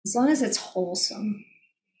 as long as it's wholesome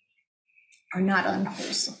or not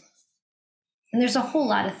unwholesome. And there's a whole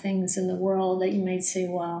lot of things in the world that you might say,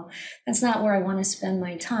 well, that's not where I want to spend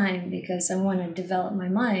my time because I want to develop my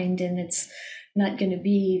mind, and it's not going to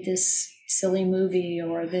be this silly movie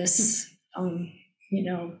or this,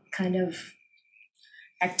 kind of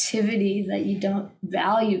activity that you don't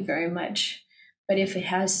value very much. But if it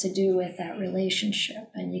has to do with that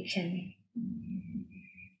relationship and you can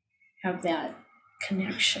have that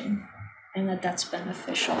connection and that's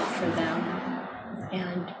beneficial for them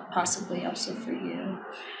and possibly also for you,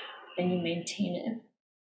 then you maintain it.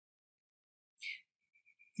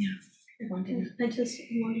 I just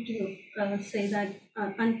wanted to say that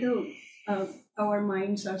until our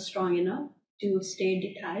minds are strong enough to stay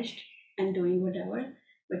detached and doing whatever,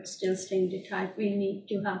 but still staying detached, we need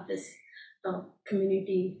to have this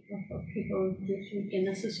community of people which we can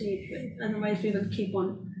associate with. Otherwise, we will keep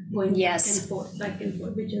on going back and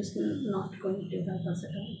forth, which is not going to help us at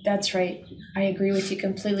all. That's right. I agree with you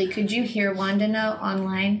completely. Could you hear Vandana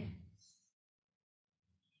online?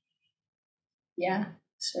 Yeah,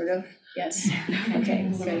 sort of. Yes.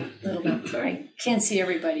 Okay, good. A little bit. I can't see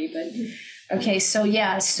everybody, but okay. So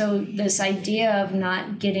yeah, so this idea of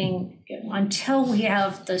not getting, until we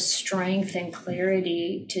have the strength and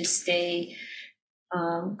clarity to stay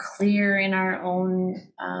clear in our own,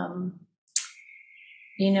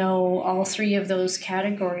 all three of those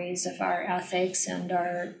categories of our ethics and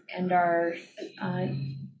our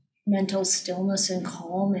mental stillness and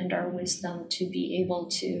calm and our wisdom, to be able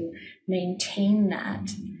to maintain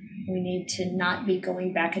that. We need to not be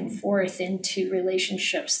going back and forth into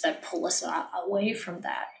relationships that pull us away from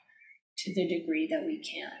that to the degree that we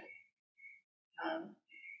can.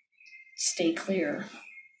 Stay clear.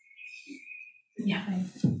 Yeah.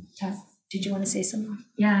 Did you want to say something?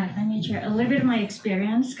 Yeah, let me share a little bit of my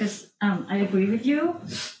experience, because I agree with you.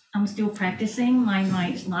 I'm still practicing. My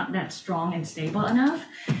mind is not that strong and stable enough.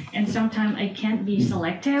 And sometimes I can't be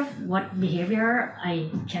selective what behavior I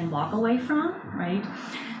can walk away from, right?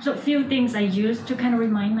 So a few things I use to kind of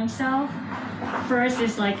remind myself. First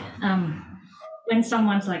is like when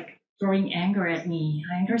someone's like throwing anger at me,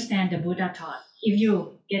 I understand the Buddha taught, if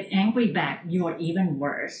you get angry back, you are even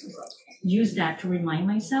worse. Use that to remind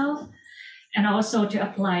myself. And also to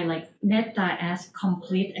apply like metta as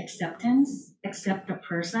complete acceptance, accept the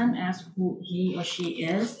person as who he or she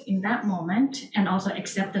is in that moment, and also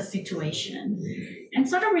accept the situation. And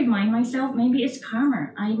sort of remind myself, maybe it's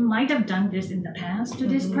karma. I might have done this in the past to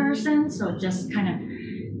this person. So just kind of,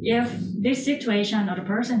 if this situation or the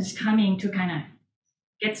person is coming to kind of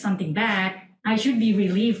get something back, I should be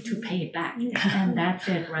relieved to pay it back. And that's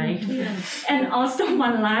it, right? And also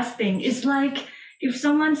one last thing is like, if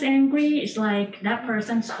someone's angry, it's like that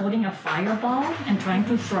person's holding a fireball and trying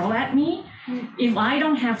to throw at me. If I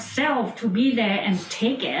don't have self to be there and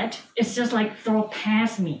take it, it's just like throw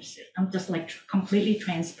past me. I'm just like completely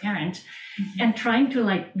transparent and trying to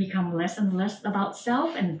like become less and less about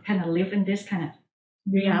self and kind of live in this kind of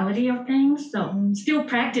reality of things. So still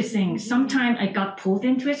practicing. Sometimes I got pulled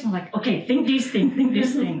into it. So I'm like, okay, think this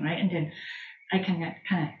thing, right? And then I can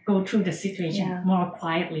kind of go through the situation more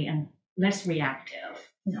quietly and less reactive,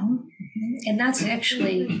 And that's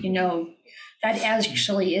actually, that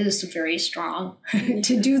actually is very strong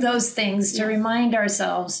to do those things, to remind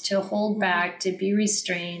ourselves, to hold back, to be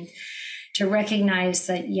restrained, to recognize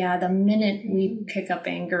that, the minute we pick up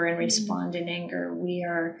anger and respond in anger, we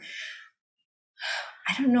are,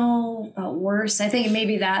 I don't know about worse. I think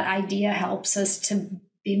maybe that idea helps us to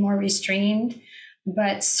be more restrained,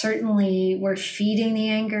 but certainly we're feeding the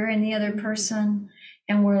anger in the other person.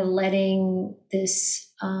 And we're letting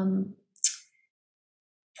this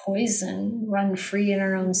poison run free in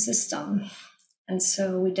our own system. And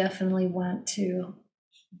so we definitely want to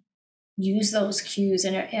use those cues.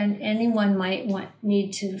 And anyone might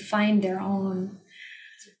need to find their own.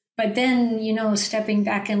 But then, stepping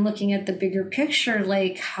back and looking at the bigger picture,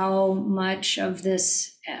 like how much of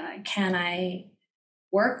this can I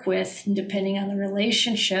work with, depending on the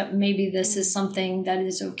relationship. Maybe this is something that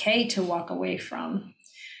is okay to walk away from.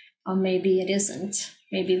 Maybe it isn't.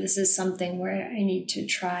 Maybe this is something where I need to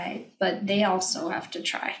try, but they also have to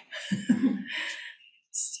try.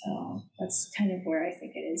 So that's kind of where I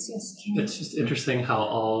think it is. Yes, Kim. It's just interesting how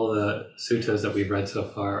all the suttas that we've read so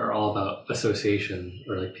far are all about association,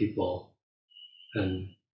 or like people, and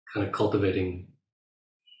kind of cultivating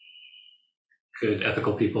good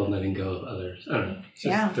ethical people and letting go of others. I don't know. It's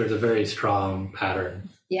just, there's a very strong pattern.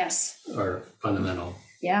 Yes. Or fundamental.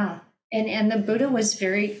 Yeah. And the Buddha was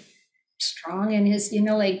very strong in his,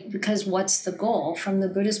 because what's the goal? From the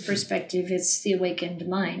Buddhist perspective, it's the awakened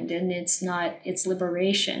mind, and it's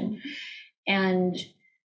liberation. And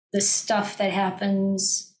the stuff that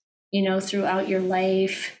happens, throughout your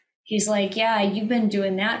life, he's like, you've been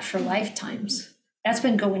doing that for lifetimes. That's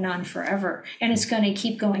been going on forever. And it's going to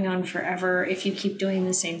keep going on forever if you keep doing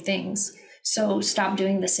the same things. So stop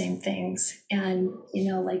doing the same things and,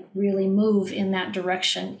 really move in that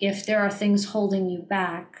direction. If there are things holding you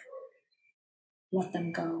back, let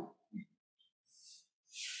them go.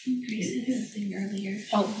 Grace said something earlier.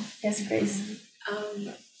 Oh, yes, Grace.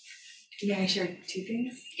 I shared two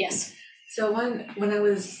things. Yes. So when I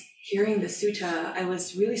was hearing the sutta, I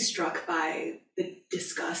was really struck by the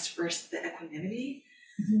disgust versus the equanimity.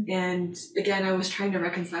 And again, I was trying to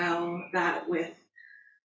reconcile that with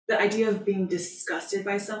the idea of being disgusted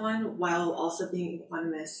by someone while also being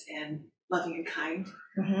equanimous and loving and kind.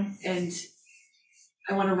 And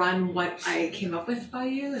I want to run what I came up with by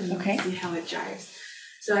you and see how it jives.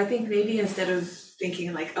 So I think maybe instead of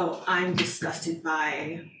thinking like, oh, I'm disgusted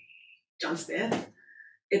by John Smith,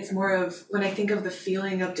 it's more of when I think of the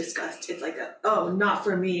feeling of disgust, it's like, oh, not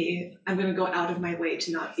for me. I'm going to go out of my way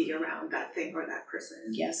to not be around that thing or that person.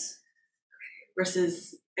 Yes.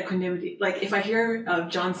 Versus equanimity. Like if I hear of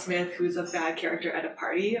John Smith, who's a bad character at a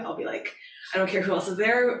party, I'll be like, I don't care who else is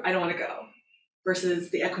there. I don't want to go. Versus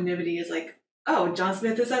the equanimity is like, oh, John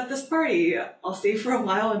Smith is at this party. I'll stay for a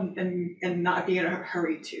while and not be in a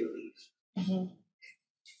hurry to leave.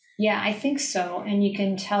 Yeah, I think so. And you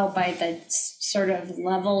can tell by the sort of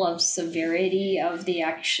level of severity of the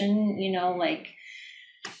action,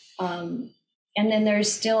 and then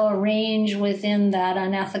there's still a range within that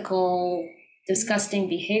unethical, disgusting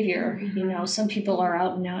behavior. Some people are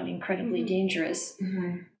out and out incredibly dangerous.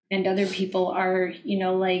 And other people are,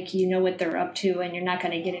 what they're up to, and you're not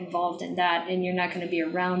going to get involved in that, and you're not going to be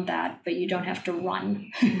around that, but you don't have to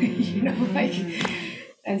run,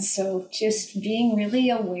 And so just being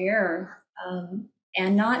really aware,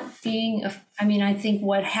 and not being, I think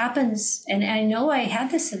what happens, and I know I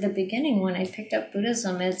had this at the beginning when I picked up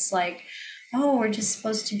Buddhism, it's like, oh, we're just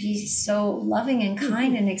supposed to be so loving and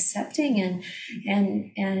kind and accepting and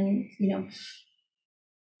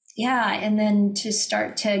and then to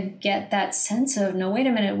start to get that sense of, no, wait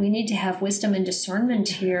a minute, we need to have wisdom and discernment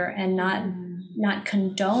here and not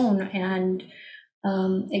condone and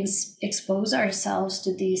expose ourselves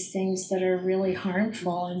to these things that are really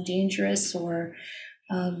harmful and dangerous, or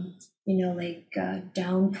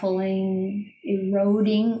downpulling,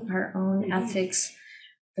 eroding our own ethics,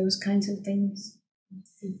 those kinds of things.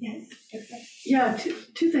 Yeah,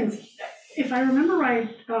 two things. If I remember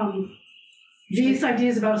right, these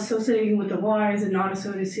ideas about associating with the wise and not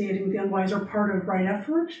associating with the unwise are part of right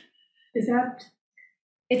effort. Is that?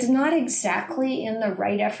 It's not exactly in the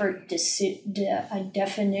right effort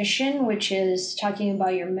definition, which is talking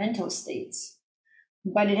about your mental states,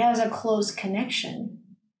 but it has a close connection,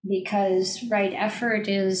 because right effort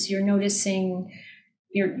is you're noticing,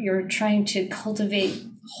 you're trying to cultivate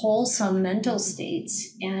wholesome mental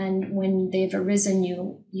states, and when they've arisen,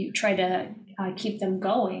 you try to keep them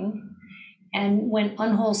going. And when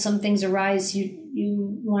unwholesome things arise, you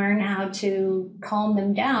learn how to calm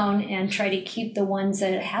them down and try to keep the ones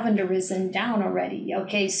that haven't arisen down already.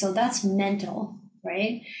 Okay, so that's mental,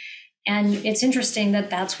 right? And it's interesting that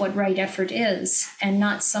that's what right effort is, and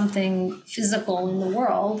not something physical in the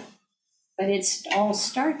world, but it all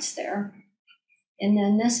starts there. And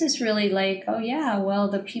then this is really like, oh yeah, well,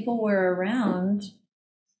 the people we're around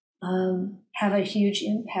have a huge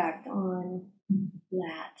impact on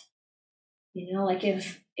that. Like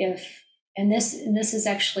if and this is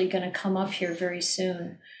actually going to come up here very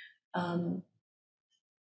soon.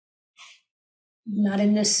 Not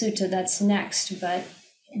in this sutta that's next, but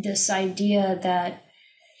this idea that,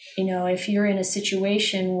 if you're in a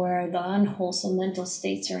situation where the unwholesome mental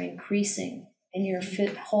states are increasing and your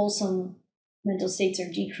wholesome mental states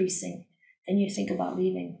are decreasing, then you think about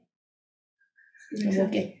leaving. And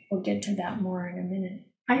we'll get to that more in a minute.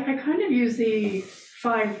 I kind of use the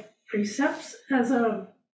 5 precepts as a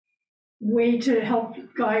way to help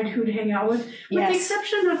guide who to hang out with the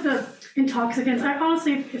exception of the intoxicants. I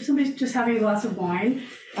honestly, if somebody's just having a glass of wine,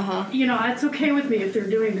 it's okay with me if they're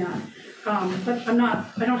doing that. But I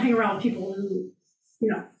don't hang around with people who,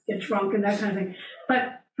 get drunk and that kind of thing.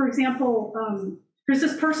 But for example, there's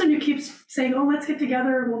this person who keeps saying, oh, let's get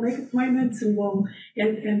together and we'll make appointments and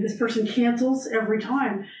and this person cancels every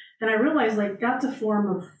time. And I realize that's a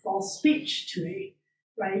form of false speech to me.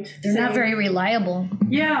 Right. They're not very reliable.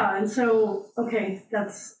 Yeah. And so, I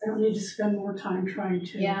don't need to spend more time trying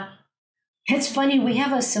to. Yeah. It's funny. We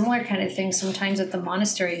have a similar kind of thing sometimes at the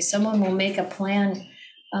monastery. Someone will make a plan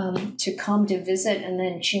to come to visit and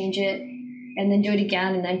then change it and then do it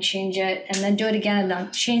again and then change it and then do it again and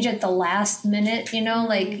then change it the last minute,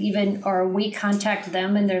 or we contact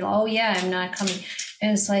them and they're, oh yeah, I'm not coming.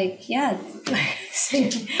 And it's like, yeah,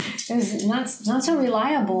 it's not so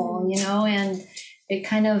reliable, and it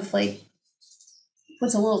kind of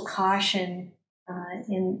puts a little caution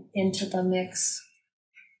into the mix.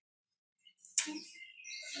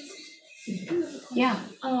 Yeah.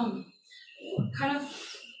 Kind of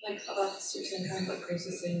about the sutta and kind of what Grace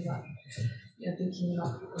was saying about thinking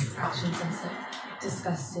about people's actions and stuff,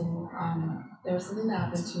 disgusting. There was something that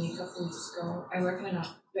happened to me a couple weeks ago. I work in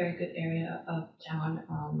a very good area of town,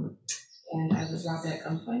 and I was robbed at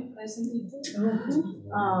gunpoint by some people.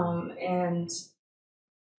 And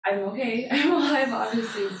I'm okay. I'm alive,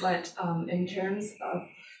 obviously, but in terms of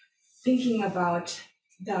thinking about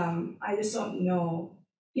them, I just don't know.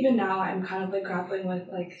 Even now, I'm kind of like grappling with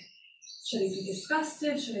like, should I be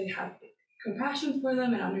disgusted? Should I have compassion for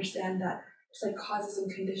them and understand that it's like causes and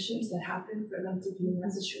conditions that happen for them to be in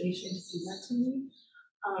that situation to do that to me?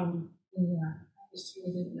 Yeah, I just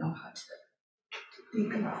really didn't know how to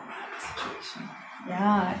think about that situation.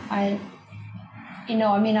 Yeah, I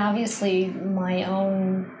mean, obviously my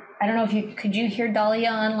own, I don't know if could you hear Dahlia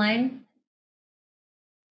online?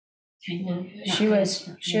 She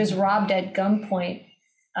was robbed at gunpoint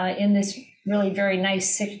in this really very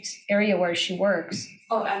nice area where she works.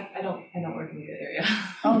 Oh, I don't work in a good area.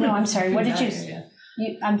 Oh no, I'm sorry. What did you?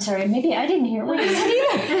 I'm sorry. Maybe I didn't hear what you said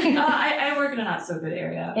either. I work in a not so good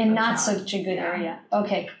area. In not such a good area.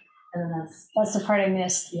 Okay. And then that's the part I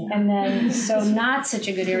missed. Yeah. And then so not such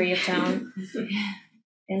a good area of town,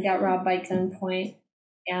 and got robbed by gunpoint.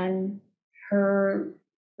 And her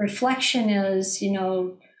reflection is,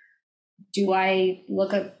 do I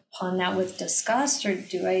look upon that with disgust, or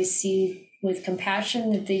do I see with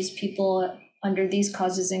compassion that these people under these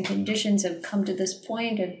causes and conditions have come to this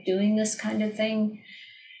point of doing this kind of thing?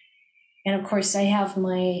 And of course, I have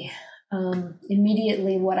my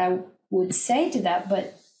immediately what I would say to that,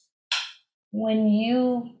 but when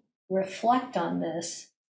you reflect on this,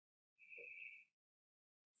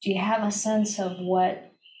 do you have a sense of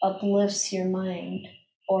what uplifts your mind,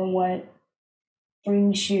 or what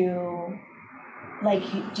brings you, like,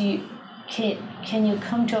 can you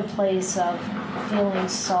come to a place of feeling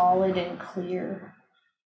solid and clear?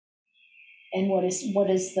 And what are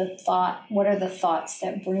the thoughts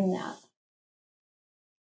that bring that?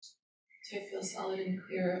 Do I feel solid and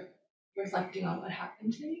clear reflecting on what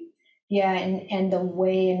happened to me? Yeah, and the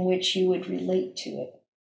way in which you would relate to it,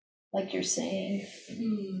 like you're saying.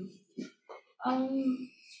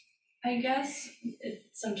 I guess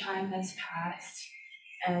some time has passed,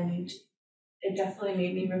 and it definitely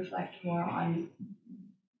made me reflect more on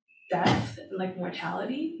death and like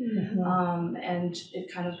mortality. And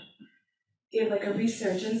it kind of gave like a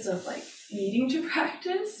resurgence of like needing to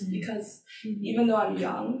practice, because even though I'm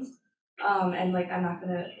young, and like I'm not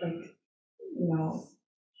gonna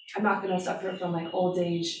I'm not gonna suffer from like old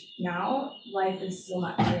age now, life is still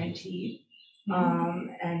not guaranteed.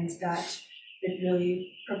 And that it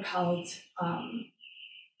really propelled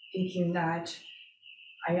thinking that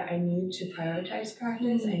I need to prioritize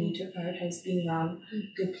practice. I need to prioritize being around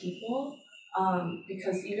good people,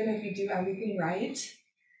 because even if we do everything right,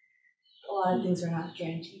 a lot of things are not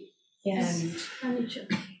guaranteed. Yes. And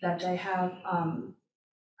that I have, I'm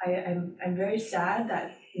very sad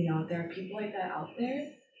that there are people like that out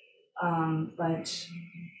there. But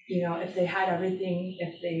if they had everything,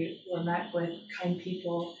 if they were met with kind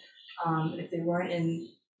people, if they weren't in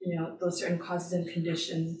those certain causes and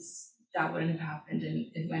conditions, that wouldn't have happened,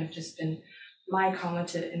 and it might have just been my karma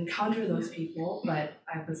to encounter those people. But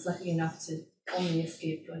I was lucky enough to only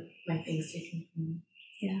escape with my things taken from me.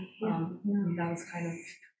 And that was kind of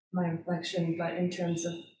my reflection. But in terms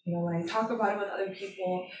of when I talk about it with other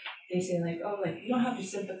people, they say like, oh, like you don't have to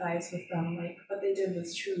sympathize with them, like what they did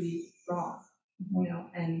was truly wrong,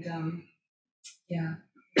 and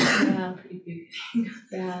pretty big.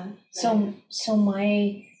 Yeah. So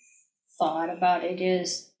my thought about it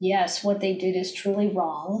is, yes, what they did is truly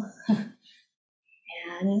wrong,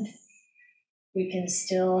 and we can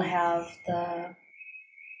still have the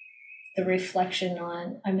reflection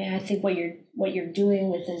on. I mean, I think what you're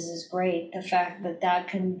doing with this is great. The fact that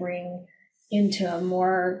can bring into a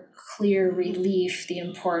more clear relief the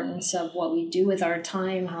importance of what we do with our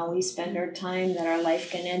time, how we spend our time, that our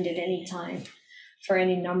life can end at any time for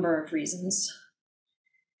any number of reasons.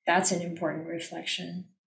 That's an important reflection.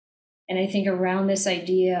 And I think around this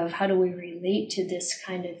idea of how do we relate to this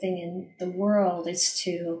kind of thing in the world is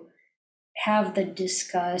to have the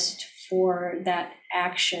disgust for that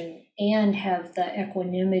action and have the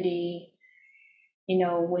equanimity,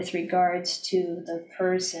 with regards to the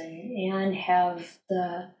person, and have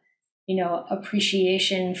the,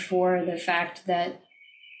 appreciation for the fact that,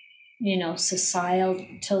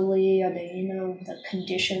 societally, or the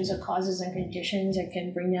conditions, the causes and conditions that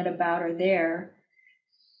can bring that about are there.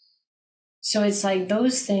 So it's like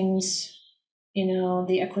those things,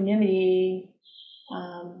 the equanimity,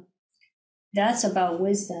 that's about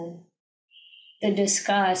wisdom. The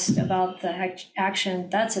disgust about the action,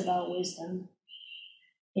 that's about wisdom.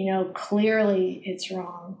 Clearly it's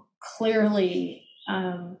wrong. Clearly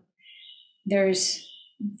this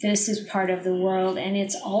is part of the world, and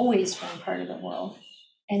it's always been part of the world.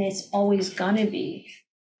 And it's always gonna be,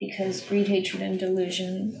 because greed, hatred, and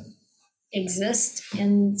delusion exist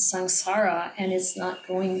in samsara, and it's not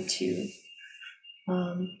going to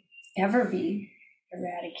ever be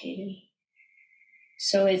eradicated.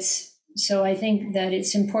 So I think that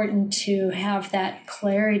it's important to have that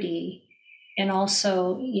clarity, and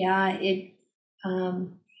also,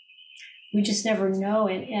 we just never know.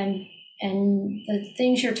 And the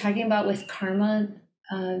things you're talking about with karma,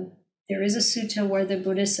 there is a sutta where the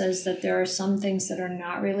Buddha says that there are some things that are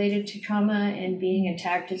not related to karma, and being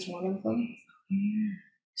attacked is one of them.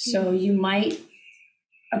 So you might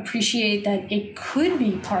appreciate that it could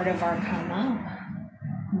be part of our karma,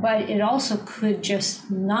 but it also could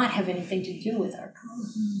just not have anything to do with our karma.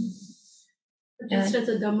 Just as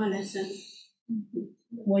a Dhamma lesson.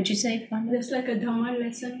 What'd you say, Panda? Just like a Dhamma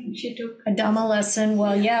lesson she took. A Dhamma lesson,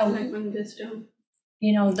 well, yeah. Like on wisdom.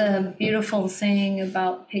 You know, the beautiful thing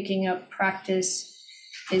about picking up practice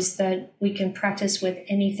is that we can practice with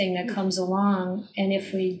anything that comes along. And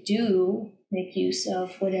if we do make use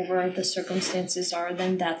of whatever the circumstances are,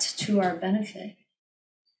 then that's to our benefit.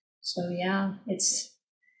 So yeah, it's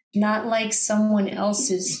not like someone else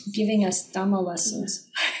is giving us Dhamma lessons,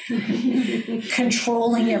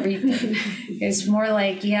 controlling everything. It's more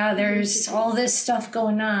like, there's all this stuff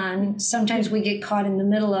going on. Sometimes we get caught in the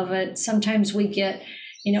middle of it. Sometimes we get,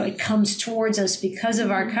 it comes towards us because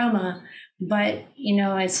of our karma. But,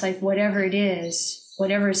 it's like whatever it is,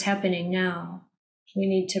 whatever is happening now, we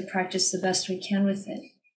need to practice the best we can with it.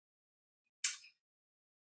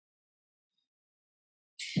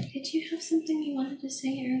 Did you have something you wanted to say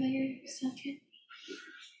earlier, Saket?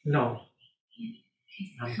 No.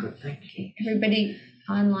 I'm good, thank you. Everybody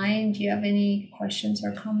online, do you have any questions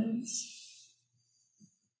or comments?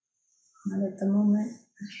 Not at the moment.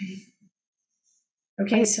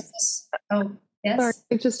 Okay, so yes? Sorry,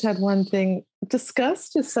 I just had one thing.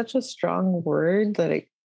 Disgust is such a strong word that it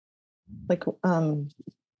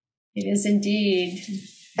is indeed.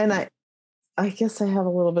 And I guess I have a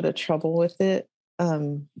little bit of trouble with it.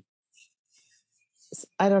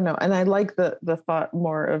 I don't know. And I like the thought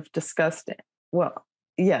more of disgust. Well,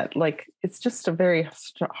 yeah, like it's just a very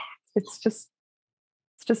strong, it's just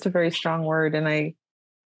a very strong word. And I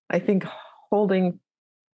think holding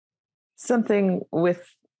something with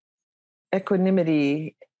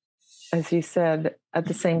equanimity, as you said, at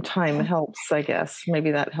the same time helps, I guess.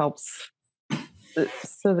 Maybe that helps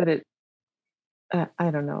so that it,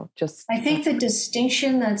 I don't know, just... I think the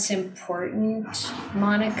distinction that's important,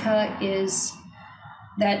 Monica, is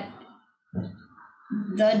that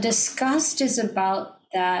the disgust is about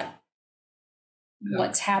that,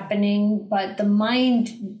 what's happening, but the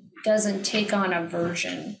mind doesn't take on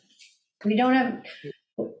aversion. We don't have,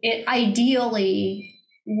 ideally,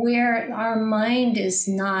 where our mind is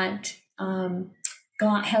not,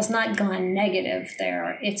 has not gone negative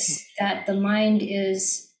there. It's that the mind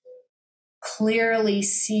is clearly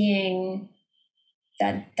seeing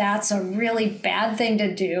that that's a really bad thing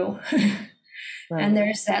to do. Right. And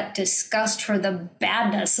there's that disgust for the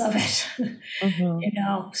badness of it,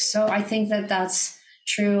 So I think that that's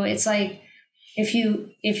true. It's like if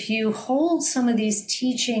you hold some of these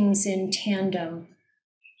teachings in tandem,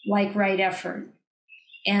 like right effort,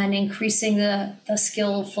 and increasing the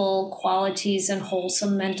skillful qualities and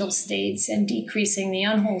wholesome mental states and decreasing the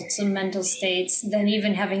unwholesome mental states, then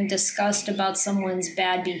even having disgust about someone's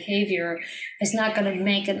bad behavior is not going to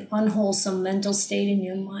make an unwholesome mental state in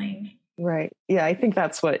your mind. Right. Yeah, I think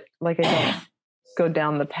that's what, I don't go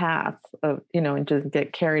down the path of, and just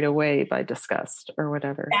get carried away by disgust or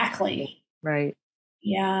whatever. Exactly. Right.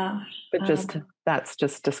 Yeah. But that's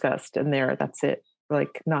just disgust, and that's it.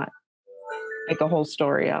 Not make a whole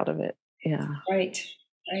story out of it. Yeah. Right.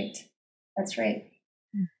 That's right.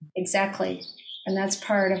 Mm-hmm. Exactly. And that's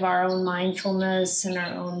part of our own mindfulness and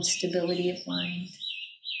our own stability of mind.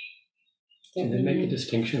 Can they make a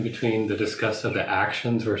distinction between the disgust of the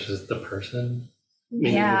actions versus the person?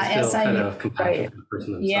 Meaning still kind of compassion for the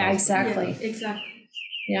person themselves. Yeah, exactly. Yeah, exactly.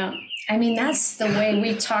 Yeah. I mean, that's the way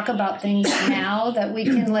we talk about things now, that we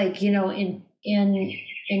can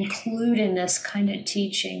include in this kind of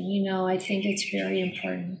teaching. I think it's very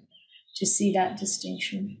important to see that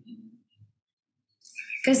distinction.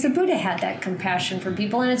 Because the Buddha had that compassion for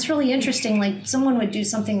people, and it's really interesting, someone would do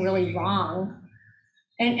something really wrong.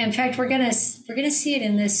 And in fact, we're gonna see it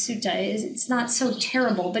in this sutta. It's not so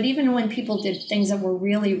terrible, but even when people did things that were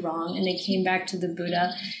really wrong and they came back to the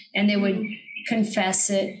Buddha and they would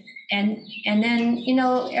confess it, and then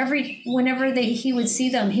whenever he would see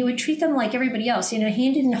them, he would treat them like everybody else. He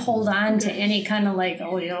didn't hold on to any kind of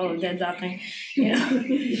did that thing.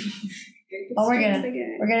 Well,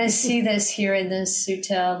 we're gonna see this here in this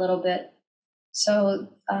sutta a little bit. So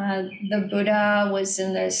the Buddha was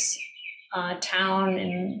in this town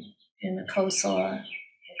in the Kosala,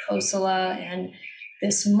 and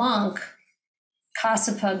this monk,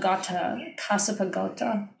 Kassapa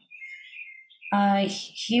Gota,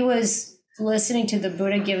 he was listening to the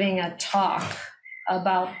Buddha giving a talk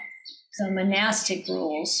about the monastic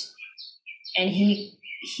rules, and he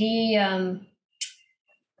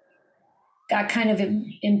got kind of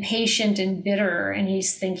impatient and bitter, and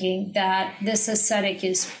he's thinking that this ascetic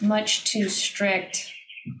is much too strict,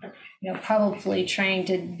 probably trying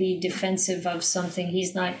to be defensive of something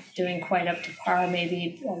he's not doing quite up to par,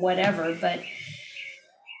 maybe, or whatever. But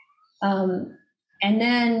and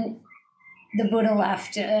then the Buddha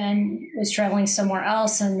left and was traveling somewhere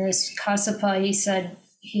else, and this Kassapa, he said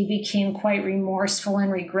he became quite remorseful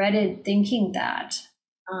and regretted thinking that.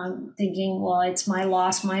 Well, it's my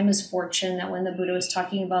loss, my misfortune, that when the Buddha was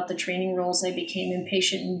talking about the training rules, I became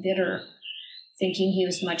impatient and bitter, thinking he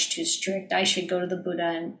was much too strict. I should go to the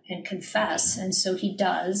Buddha and confess. And so he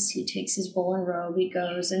does. He takes his bowl and robe, he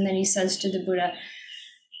goes, and then he says to the Buddha,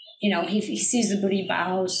 he sees the Buddha, he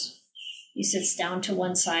bows, he sits down to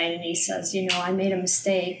one side, and he says, I made a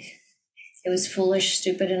mistake. It was foolish,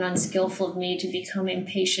 stupid, and unskillful of me to become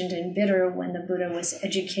impatient and bitter when the Buddha was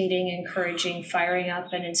educating, encouraging, firing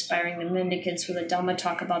up, and inspiring the mendicants with a Dhamma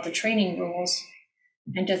talk about the training rules,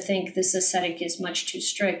 and to think this ascetic is much too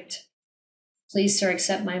strict. Please, sir,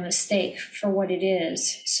 accept my mistake for what it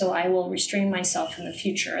is, so I will restrain myself in the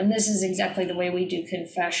future. And this is exactly the way we do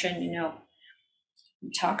confession. You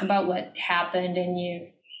talk about what happened, and you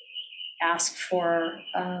ask for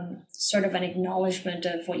sort of an acknowledgement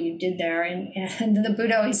of what you did there. And the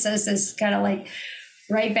Buddha always says this kind of like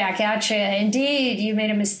right back at you. Indeed, you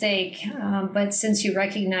made a mistake, but since you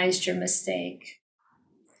recognized your mistake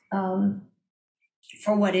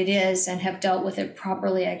for what it is and have dealt with it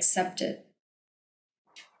properly, accept it.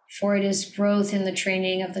 For it is growth in the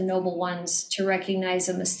training of the noble ones to recognize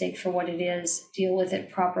a mistake for what it is, deal with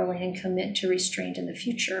it properly, and commit to restraint in the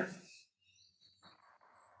future.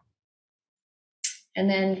 And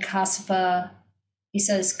then Kassapa, he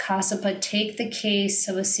says, Kassapa, take the case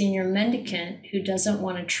of a senior mendicant who doesn't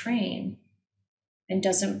want to train and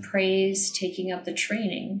doesn't praise taking up the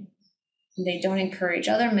training. And they don't encourage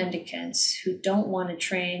other mendicants who don't want to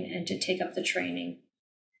train and to take up the training.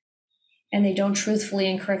 And they don't truthfully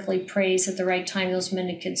and correctly praise at the right time those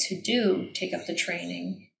mendicants who do take up the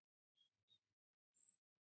training.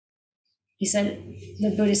 He said,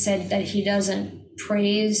 the Buddha said that he doesn't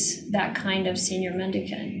praise that kind of senior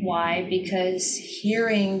mendicant. Why? Because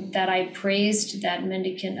hearing that I praised that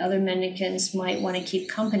mendicant, other mendicants might want to keep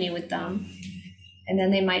company with them, and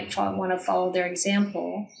then they might want to follow their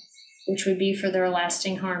example, which would be for their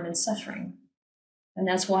lasting harm and suffering. And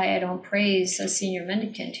that's why I don't praise a senior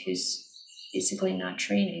mendicant who's basically not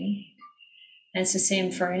training. And it's the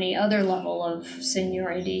same for any other level of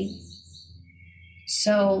seniority.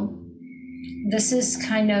 So this is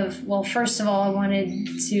kind of, well, first of all, I wanted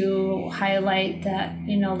to highlight that,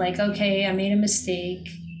 okay, I made a mistake.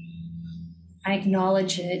 I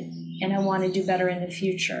acknowledge it, and I want to do better in the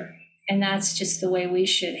future. And that's just the way we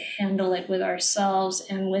should handle it with ourselves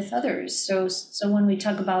and with others. So when we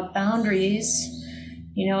talk about boundaries,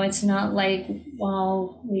 it's not like,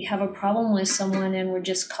 well, we have a problem with someone and we're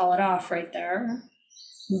just call it off right there.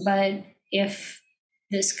 But if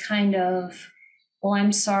this kind of, well,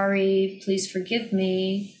 I'm sorry, please forgive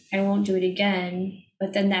me, I won't do it again,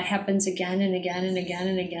 but then that happens again and again and again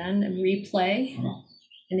and again, and replay,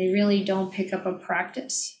 and they really don't pick up a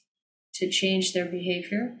practice to change their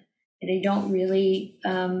behavior, and they don't really,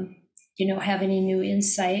 have any new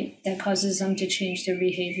insight that causes them to change their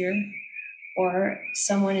behavior, or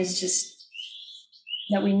someone is just,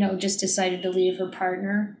 that we know just decided to leave her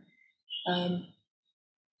partner,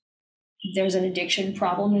 there's an addiction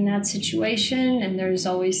problem in that situation, and there's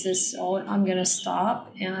always this, I'm going to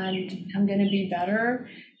stop and I'm going to be better.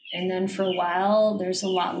 And then for a while, there's a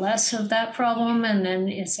lot less of that problem. And then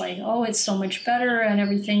it's like, it's so much better and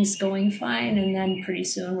everything's going fine. And then pretty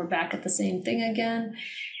soon we're back at the same thing again.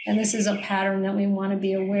 And this is a pattern that we want to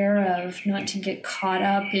be aware of, not to get caught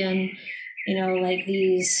up in, like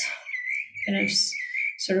these kind of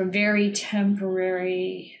sort of very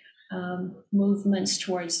temporary movements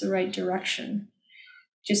towards the right direction.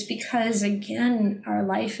 Just because, again, our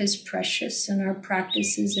life is precious and our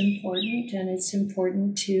practice is important, and it's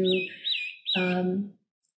important to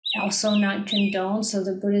also not condone. So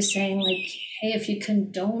the Buddha is saying, like, hey, if you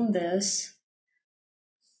condone this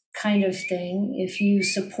kind of thing, if you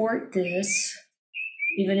support this,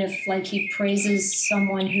 even if like he praises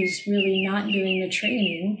someone who's really not doing the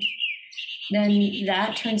training, then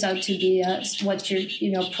that turns out to be what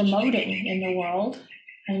you're promoting in the world.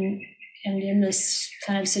 And in this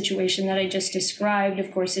kind of situation that I just described,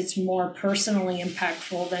 of course, it's more personally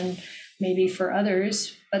impactful than maybe for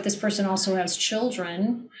others, but this person also has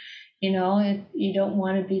children, and you don't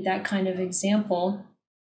want to be that kind of example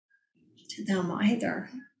to them either.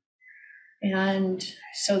 And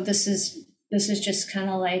so this is just kind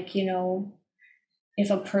of like,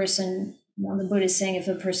 if a person, the Buddha is saying, if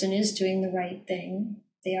a person is doing the right thing,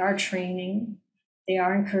 they are training, they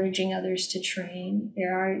are encouraging others to train, they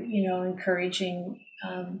are, encouraging,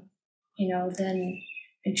 then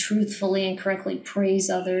and truthfully and correctly praise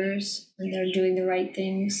others when they're doing the right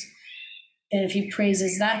things. And if he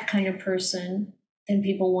praises that kind of person, then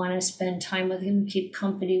people want to spend time with him, keep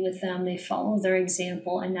company with them, they follow their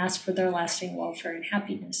example, and that's for their lasting welfare and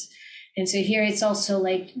happiness. And so here it's also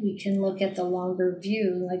like we can look at the longer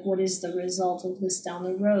view, like what is the result of this down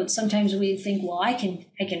the road? Sometimes we think, well, I can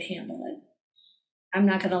handle it. I'm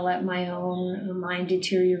not going to let my own mind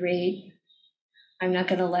deteriorate. I'm not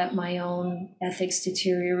going to let my own ethics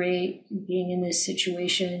deteriorate being in this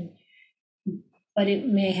situation. But it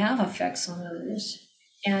may have effects on others.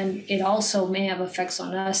 And it also may have effects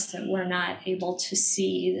on us that we're not able to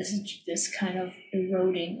see this kind of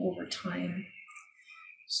eroding over time.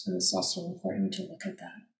 So it's also important to look at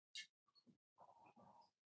that.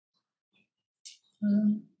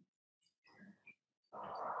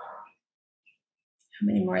 How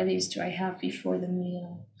many more of these do I have before the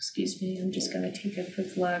meal? Excuse me, I'm just going to take a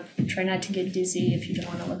quick look. Try not to get dizzy if you don't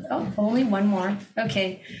want to look. Oh, only one more.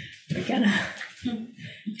 Okay, we're going to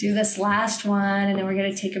do this last one, and then we're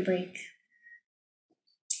going to take a break.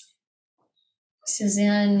 This is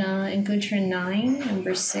in Guntran 9,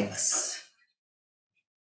 number 6.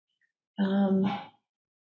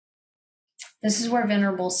 This is where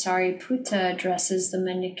Venerable Sariputta addresses the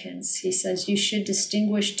mendicants. He says, you should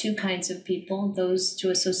distinguish two kinds of people, those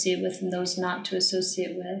to associate with and those not to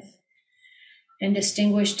associate with, and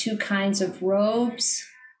distinguish two kinds of robes,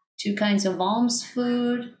 two kinds of alms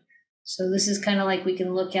food. So this is kind of like we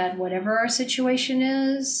can look at whatever our situation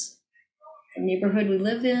is, the neighborhood we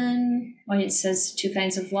live in, when it says two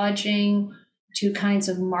kinds of lodging, two kinds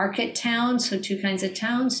of market towns, so two kinds of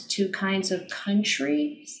towns, two kinds of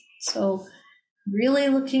countries. So really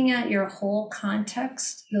looking at your whole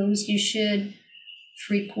context, those you should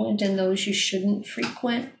frequent and those you shouldn't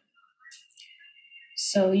frequent.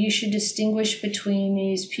 So you should distinguish between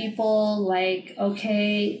these people, like,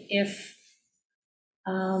 okay, if,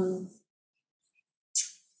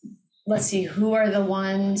 let's see, who are the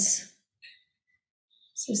ones?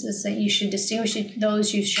 So this is that you should distinguish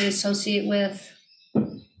those you should associate with.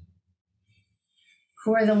 Who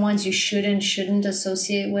are the ones you should and shouldn't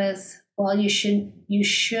associate with? Well, you should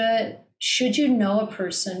you know a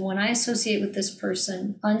person, when I associate with this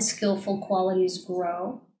person, unskillful qualities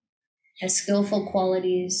grow and skillful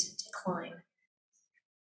qualities decline.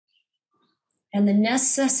 And the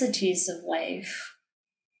necessities of life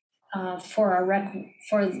for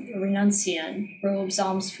the renunciant, robes,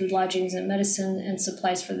 alms, food, lodgings, and medicine, and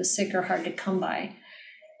supplies for the sick are hard to come by.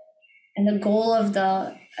 And the goal of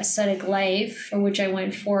the ascetic life, for which I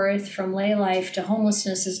went forth from lay life to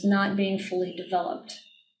homelessness, is not being fully developed.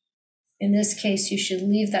 In this case, you should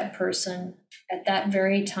leave that person at that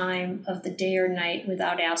very time of the day or night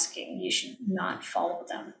without asking. You should not follow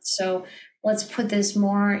them. So let's put this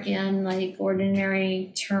more in like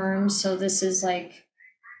ordinary terms. So this is like,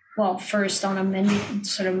 well, first on a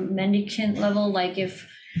mendicant level, like if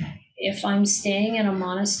I'm staying in a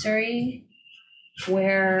monastery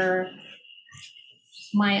where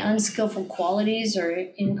my unskillful qualities are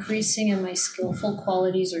increasing and my skillful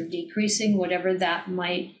qualities are decreasing, whatever that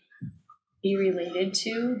might be related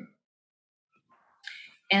to,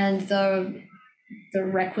 and the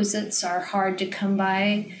requisites are hard to come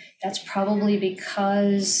by, that's probably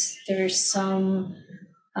because there's some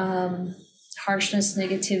harshness,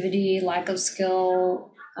 negativity, lack of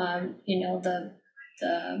skill.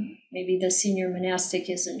 Maybe the senior monastic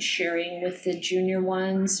isn't sharing with the junior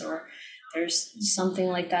ones, or there's something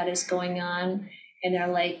like that is going on, and they're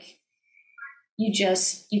like, you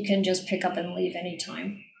can just pick up and leave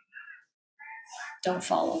anytime. Don't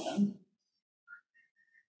follow them.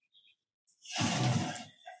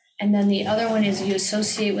 And then the other one is you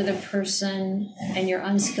associate with a person and your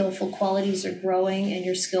unskillful qualities are growing and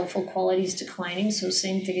your skillful qualities declining. So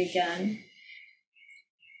same thing again.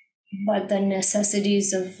 But the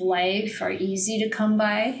necessities of life are easy to come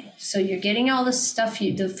by. So you're getting all the stuff,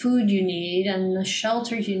 the food you need and the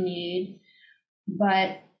shelter you need,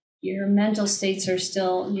 but your mental states are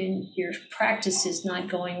still, your practice is not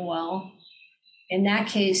going well, in that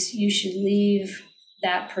case, you should leave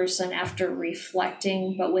that person after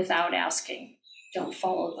reflecting, but without asking. Don't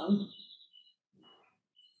follow them.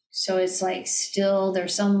 So it's like still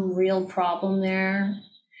there's some real problem there.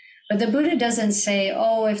 But the Buddha doesn't say,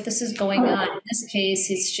 oh, if this is going on, in this case,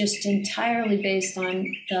 it's just entirely based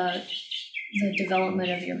on the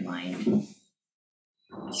development of your mind.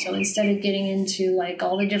 So instead of getting into like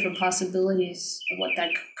all the different possibilities of what that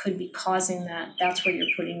could be causing that, that's where you're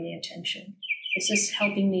putting the attention. Is this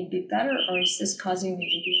helping me be better, or is this causing me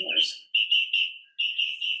to be worse?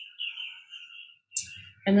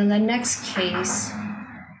 And then the next case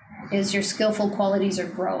is your skillful qualities are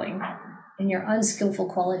growing and your unskillful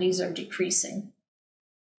qualities are decreasing.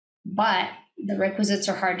 But the requisites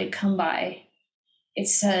are hard to come by. It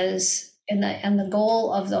says, and the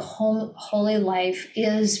goal of the holy life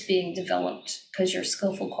is being developed because your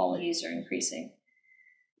skillful qualities are increasing.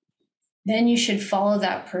 Then you should follow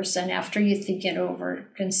that person after you think it over,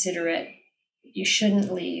 consider it. You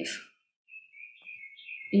shouldn't leave,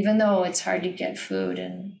 even though it's hard to get food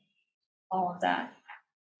and all of that.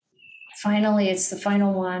 Finally, it's the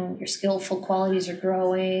final one. Your skillful qualities are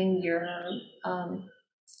growing. Your,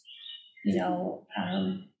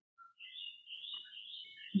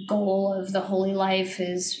 goal of the holy life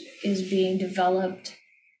is being developed.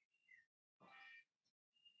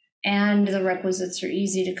 And the requisites are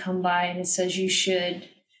easy to come by, and it says you should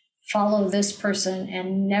follow this person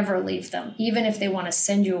and never leave them. Even if they want to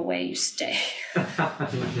send you away, you stay.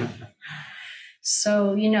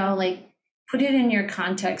 So, like put it in your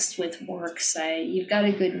context with work, say, you've got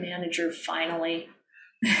a good manager finally.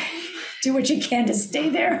 Do what you can to stay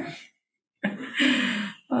there.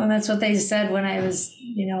 Well, that's what they said when I was,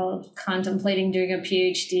 contemplating doing a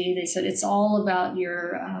PhD. They said it's all about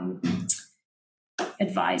your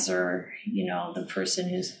advisor, the person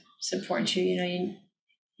who supports you. You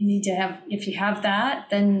need to have, if you have that,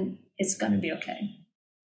 then it's going to be okay.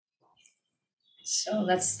 So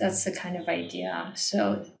that's the kind of idea.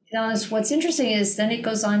 So what's interesting is then it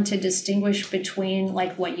goes on to distinguish between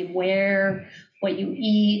like what you wear, what you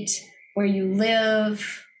eat, where you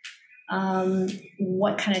live,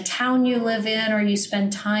 what kind of town you live in or you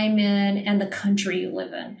spend time in, and the country you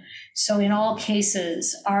live in. So in all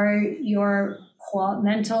cases, are your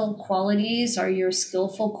mental qualities, are your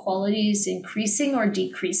skillful qualities increasing or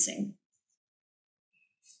decreasing?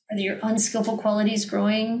 Are your unskillful qualities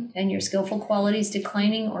growing and your skillful qualities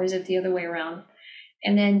declining, or is it the other way around?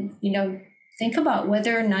 And then, think about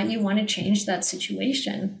whether or not you want to change that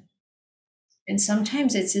situation. And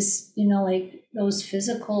sometimes it's just, like those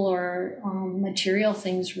physical or material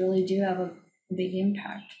things really do have a big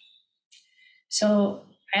impact. So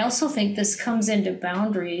I also think this comes into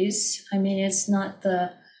boundaries. I mean, it's not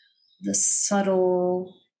the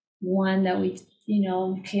subtle one that we,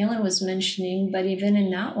 Kaylin was mentioning, but even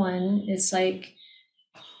in that one, it's like,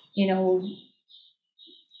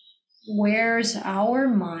 where's our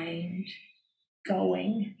mind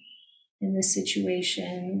going in this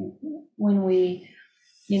situation when we,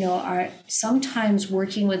 are sometimes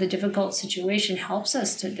working with a difficult situation helps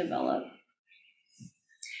us to develop.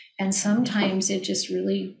 And sometimes it just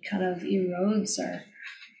really kind of erodes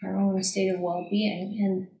our own state of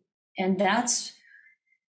well-being. And that's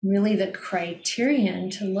really the criterion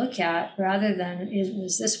to look at rather than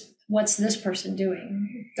what's this person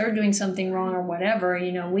doing? If they're doing something wrong or whatever,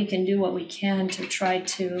 we can do what we can to try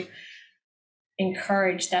to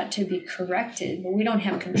encourage that to be corrected, but we don't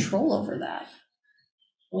have control over that.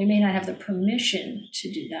 We may not have the permission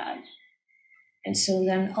to do that. And so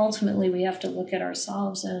then ultimately we have to look at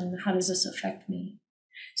ourselves and how does this affect me?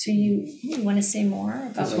 So you want to say more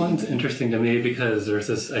about this one's interesting to me because there's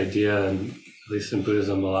this idea, at least in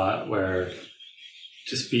Buddhism a lot, where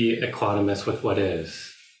just be equanimous with what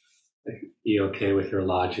is. Like, be okay with your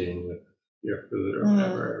lodging, with your food or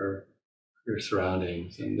whatever, or your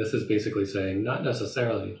surroundings. And this is basically saying not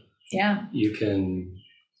necessarily. Yeah. You can,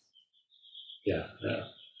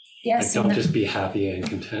 Yes. Like, don't just be happy and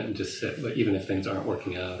content and just sit, but even if things aren't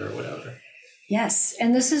working out or whatever. Yes.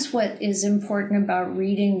 And this is what is important about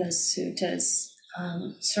reading the suttas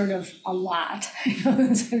sort of a lot,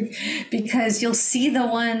 because you'll see the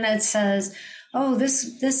one that says, oh,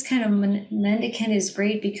 this kind of mendicant is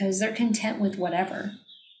great because they're content with whatever,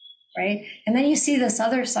 right? And then you see this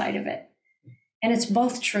other side of it, and it's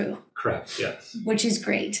both true. Correct, yes. Which is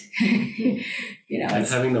great. And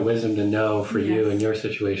having the wisdom to know for you in your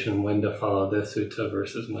situation when to follow this sutta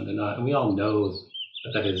versus when to not. And we all know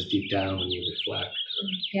that is deep down when you reflect.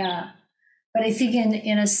 Yeah. But I think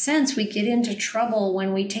in a sense, we get into trouble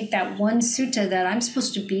when we take that one sutta that I'm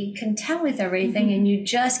supposed to be content with everything, and you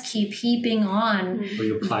just keep heaping on. Or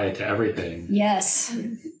you apply it to everything. Yes.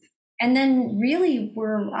 And then really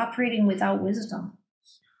we're operating without wisdom.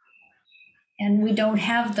 And we don't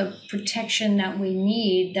have the protection that we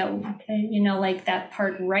need, that, like that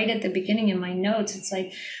part right at the beginning in my notes. It's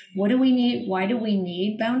like, what do we need? Why do we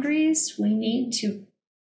need boundaries? We need to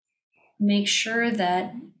make sure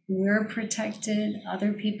that we're protected,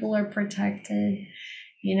 other people are protected.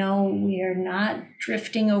 We are not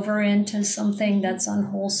drifting over into something that's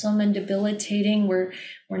unwholesome and debilitating. We're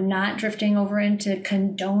not drifting over into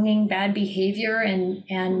condoning bad behavior and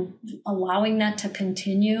allowing that to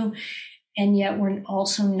continue. And yet we're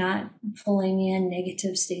also not pulling in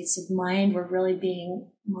negative states of mind. We're really being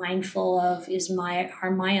mindful of,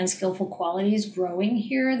 are my unskillful qualities growing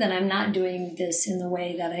here, that I'm not doing this in the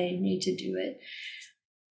way that I need to do it.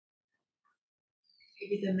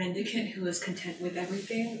 Maybe the mendicant who was content with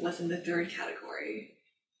everything was in the third category,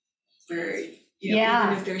 where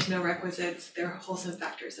even if there's no requisites, their wholesome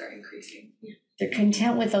factors are increasing. They're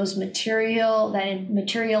content with those material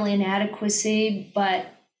inadequacy, but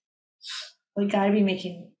we got to be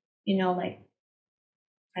making,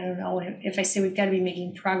 I don't know if I say we've got to be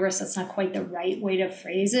making progress, that's not quite the right way to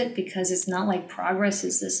phrase it, because it's not like progress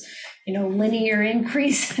is this, linear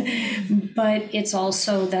increase, but it's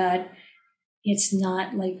also that it's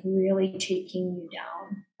not like really taking you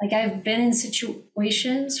down. Like I've been in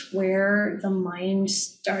situations where the mind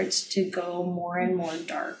starts to go more and more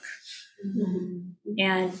dark,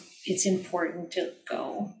 and it's important to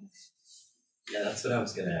go. Yeah, that's what I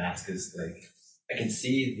was going to ask, is like, I can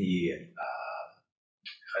see the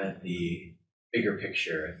kind of the bigger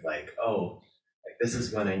picture of like, this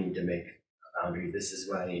is when I need to make a boundary, this is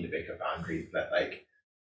when I need to make a boundary, but like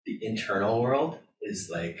the internal world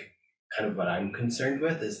is like kind of what I'm concerned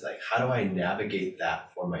with, is like, how do I navigate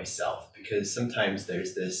that for myself? Because sometimes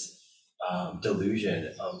there's this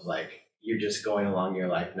delusion of like, you're just going along your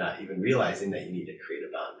life not even realizing that you need to create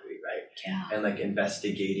a boundary, right? Yeah. And like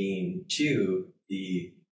investigating too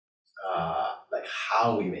the like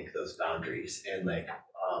how we make those boundaries, and like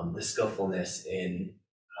the skillfulness in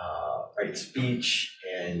right speech.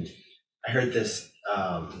 And I heard this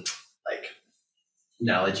like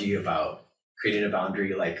analogy about creating a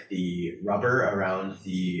boundary like the rubber around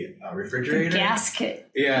the refrigerator. The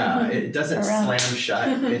gasket. Yeah, it doesn't slam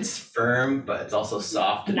shut. It's firm, but it's also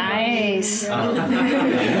soft. And nice. I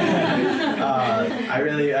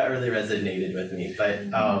really resonated with me.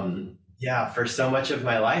 But for so much of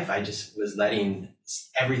my life, I just was letting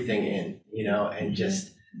everything in, and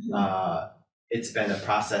just it's been a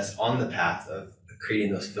process on the path of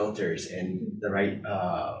creating those filters and the right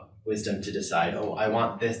wisdom to decide, I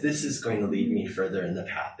want this. This is going to lead me further in the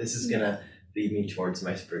path. This is going to lead me towards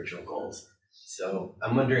my spiritual goals. So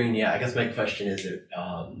I'm wondering, I guess my question is,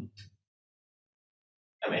 I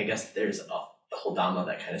guess there's the whole Dhamma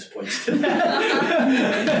that kind of points to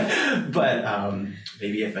that. But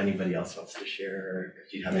maybe if anybody else wants to share, or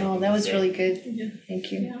if you have anything that was say. really good. Yeah.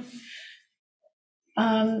 Thank you.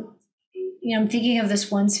 Yeah. I'm thinking of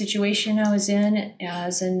this one situation I was in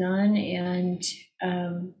as a nun, and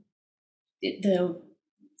the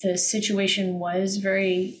situation was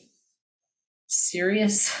very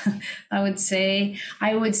serious. I would say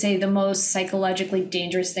the most psychologically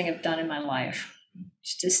dangerous thing I've done in my life,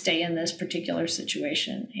 just to stay in this particular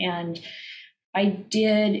situation. And I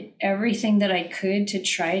did everything that I could to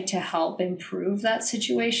try to help improve that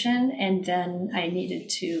situation. And then I needed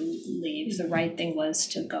to leave. The right thing was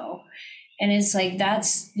to go. And it's like,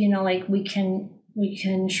 that's, like we can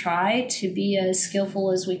try to be as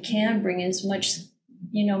skillful as we can, bring as much,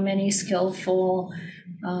 many skillful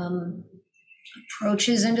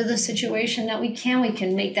approaches into the situation that we can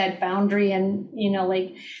make that boundary. And,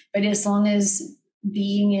 but as long as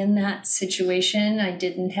being in that situation, I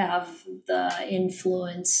didn't have the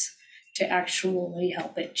influence to actually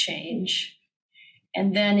help it change.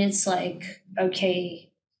 And then it's like,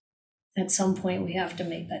 okay, at some point we have to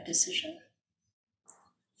make that decision.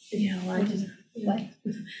 I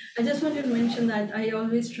just wanted to mention that I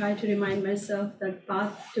always try to remind myself that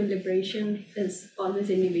path to liberation is always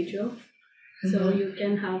individual. Mm-hmm. So you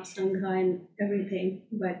can have Sangha and everything,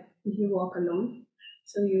 but you walk alone.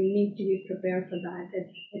 So you need to be prepared for that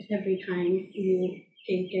at every time you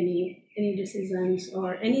take any decisions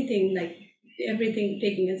or anything, like everything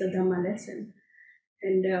taking as a Dhamma lesson.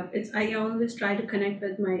 And I always try to connect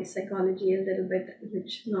with my psychology a little bit,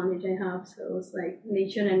 which knowledge I have. So it's like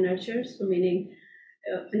nature and nurture, so meaning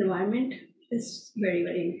environment is very,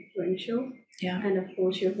 very influential. Yeah. And of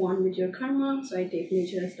course, you're born with your karma, so I take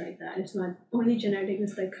nature as like that. It's not only genetic,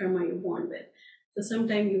 it's like karma you're born with. So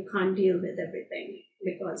sometimes you can't deal with everything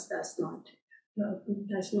because that's not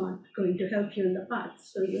going to help you in the path.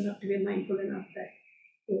 So you have to be mindful enough that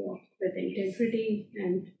you walk with integrity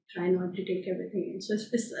and try not to take everything in. So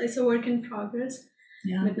it's a work in progress.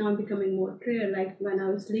 Yeah. But now I'm becoming more clear. Like when I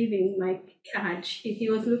was leaving, my cat, he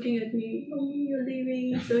was looking at me, oh, you're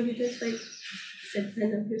leaving. So he just like said, I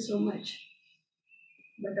love you so much.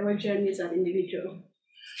 But our journeys are individual.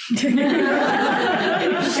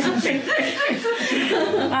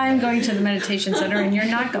 I'm going to the meditation center and you're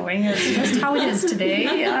not going. It's just how it is today.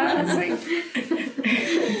 Yeah.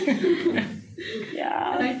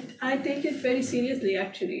 Yeah. I take it very seriously,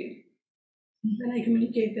 actually. When I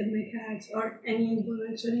communicate with my cats or any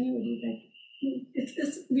birds or anybody, like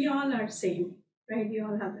we all are same, right? We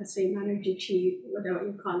all have the same energy, chi, whatever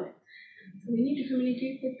you call it. So we need to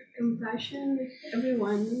communicate with compassion with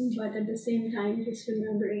everyone, but at the same time, just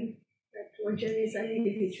remembering that our journeys are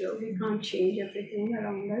individual. We can't change everything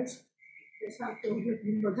around us. We just have to.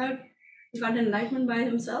 Buddha got enlightenment by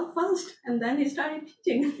himself first, and then he started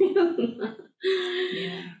teaching.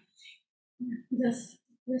 Yeah.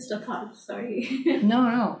 Just a thought, sorry.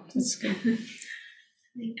 No, that's good.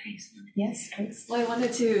 Yes, Grace. Well, I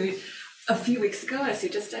wanted to, a few weeks ago at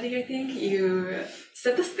Sutra Study, I think, you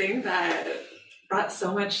said this thing that brought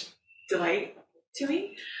so much delight to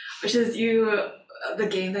me, which is the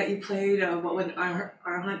game that you played, what would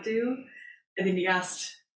Arhat do? And then you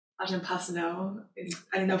asked Ajahn Pasano.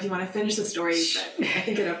 I don't know if you want to finish the story, but I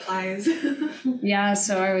think it applies. Yeah,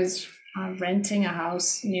 so I was renting a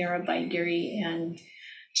house near a Baigiri, and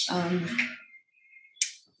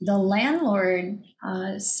the landlord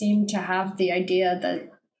seemed to have the idea that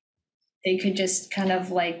they could just kind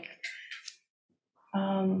of like,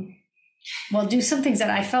 do some things that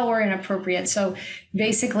I felt were inappropriate. So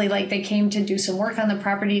basically, like, they came to do some work on the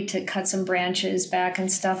property to cut some branches back and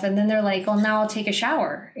stuff. And then they're like, well, now I'll take a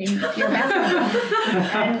shower in your bathroom.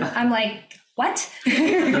 And I'm like, what?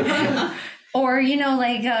 Or,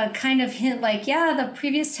 kind of hint like, yeah, the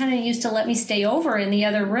previous tenant used to let me stay over in the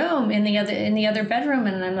other room, in the other bedroom.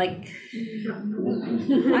 And I'm like,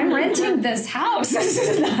 I'm renting this house. This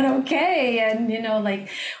is not okay. And, now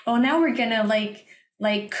we're going to like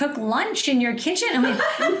cook lunch in your kitchen. I'm like,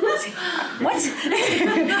 what?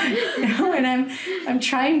 And I'm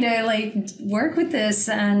trying to work with this,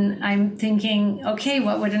 and I'm thinking, okay,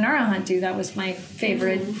 what would an Arahant do? That was my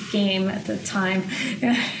favorite game at the time.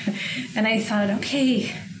 And I thought,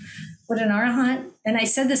 okay, would an Arahant, and I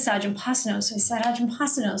said this to Ajahn Pasano. So I said, Ajahn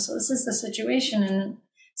Pasano, so this is the situation. And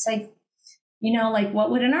it's like, what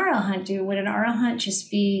would an Arahant do? Would an Arahant just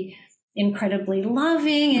be incredibly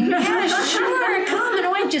loving and yeah, sure, come, and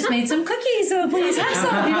I just made some cookies, so please have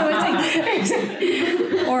some, it's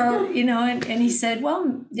like, or, and he said,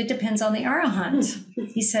 well, it depends on the Arahant.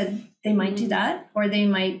 He said they might do that, or they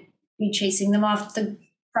might be chasing them off the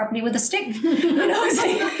property with a stick.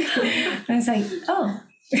 I was like, oh.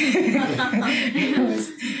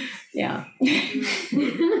 Yeah.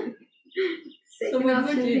 Second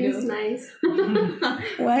option seems nice.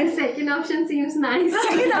 What? Second option seems nice.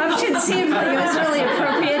 Second option seemed like it was really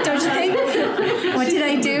appropriate, don't you think? What did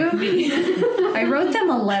I do? I wrote them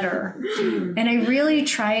a letter, and I really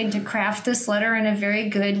tried to craft this letter in a very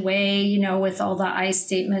good way, with all the I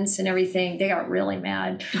statements and everything. They got really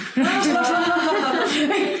mad.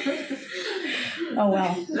 Oh,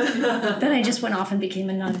 well. Then I just went off and became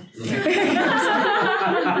a nun.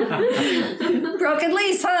 Broken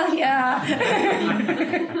lease, huh? Yeah.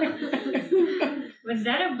 Was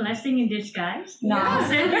that a blessing in disguise? No.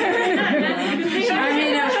 I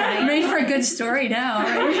made for a good story now.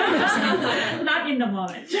 Right? Not in the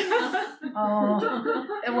moment. Oh,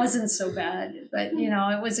 it wasn't so bad, but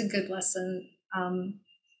it was a good lesson.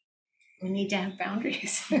 We need to have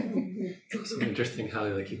boundaries. It's so interesting how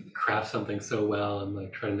you craft something so well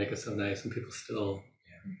and try to make it so nice, and people still,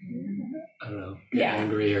 I don't know, get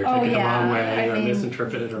angry or take it the wrong way or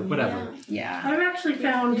misinterpret it or whatever. Yeah. I've actually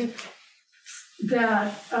found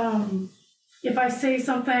that if I say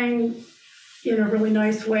something in a really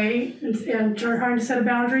nice way and trying to set a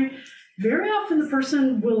boundary, very often the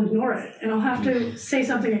person will ignore it, and I'll have to say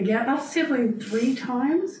something again. I'll say something 3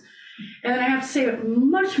 times. And then I have to say it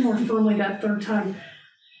much more firmly that 3rd time.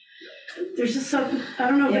 There's just some, I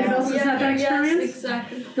don't know if anybody else has had that experience. Yes,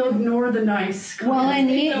 exactly. They'll ignore the nice. Well,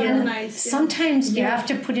 and sometimes you have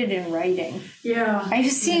to put it in writing. Yeah. I've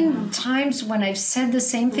seen times when I've said the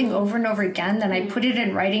same thing over and over again, then I put it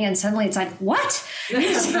in writing and suddenly it's like, what? So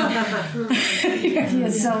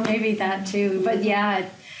maybe that too. But yeah,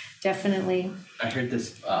 definitely. I heard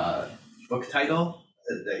this book title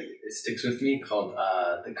that it sticks with me called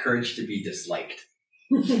 "The Courage to Be Disliked."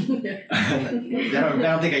 I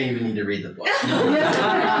don't think I even need to read the book.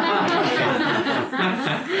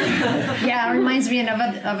 Yeah, it reminds me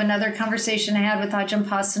of another conversation I had with Ajahn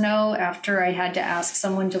Pasano after I had to ask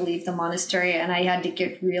someone to leave the monastery, and I had to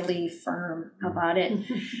get really firm about it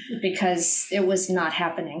because it was not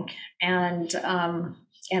happening. And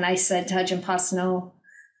I said to Ajahn Pasano,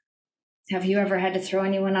 have you ever had to throw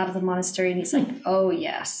anyone out of the monastery? And he's like, oh,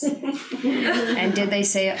 yes. And did they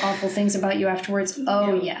say awful things about you afterwards?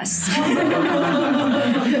 Oh, yes.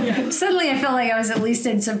 Suddenly I felt like I was at least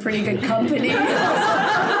in some pretty good company.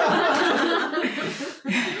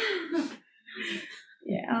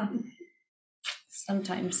 Yeah.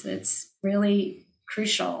 Sometimes it's really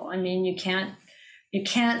crucial. I mean, you can't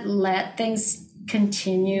let things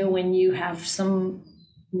continue when you have some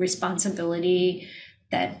responsibility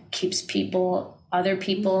that keeps other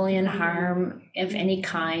people in harm of any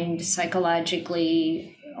kind,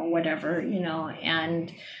 psychologically or whatever,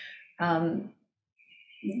 and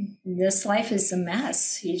this life is a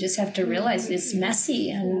mess. You just have to realize it's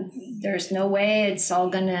messy, and there's no way it's all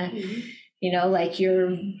gonna, like your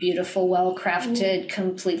beautiful, well-crafted,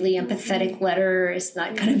 completely empathetic letter is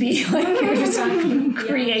not gonna be like you're just gonna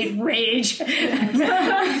create rage. I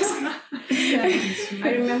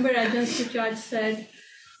remember Ajahn Suchard said,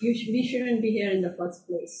 we shouldn't be here in the first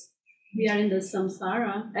place. We are in the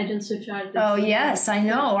samsara. Ajahn Suchard. Oh, yes, I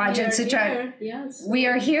know. Ajahn Suchard. Yes. We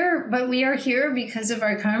are here, but we are here because of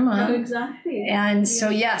our karma. Oh, exactly. And so,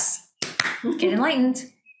 yes, get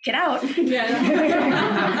enlightened. Get out.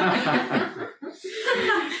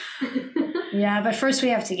 Yeah, but first we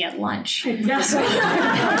have to get lunch.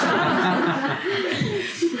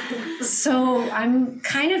 So I'm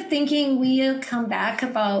kind of thinking we'll come back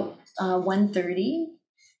about 1:30.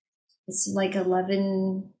 It's like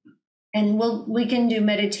 11, and we can do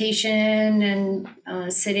meditation and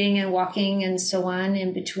sitting and walking and so on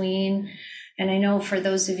in between. And I know for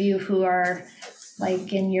those of you who are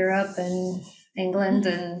like in Europe and England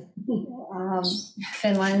and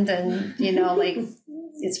Finland, and like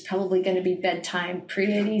it's probably going to be bedtime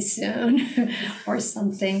pretty soon or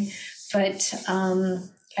something. But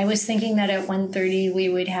I was thinking that at 1:30 we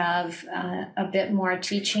would have a bit more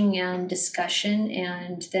teaching and discussion,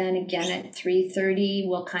 and then again at 3:30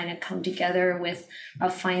 we'll kind of come together with a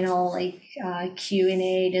final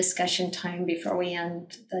Q&A discussion time before we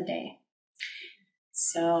end the day.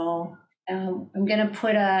 So I'm going to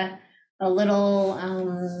put a little,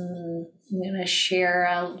 I'm going to share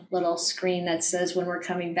a little screen that says when we're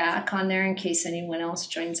coming back on there in case anyone else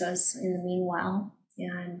joins us in the meanwhile.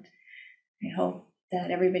 And I hope that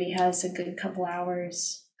everybody has a good couple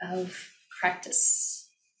hours of practice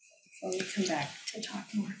before we come back to talk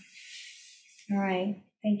more. All right.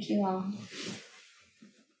 Thank you all.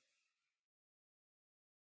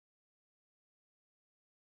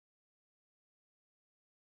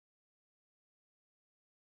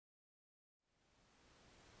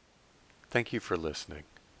 Thank you for listening.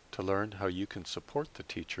 To learn how you can support the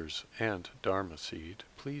teachers and Dharma Seed,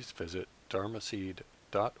 please visit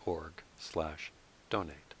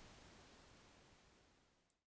dharmaseed.org/donate.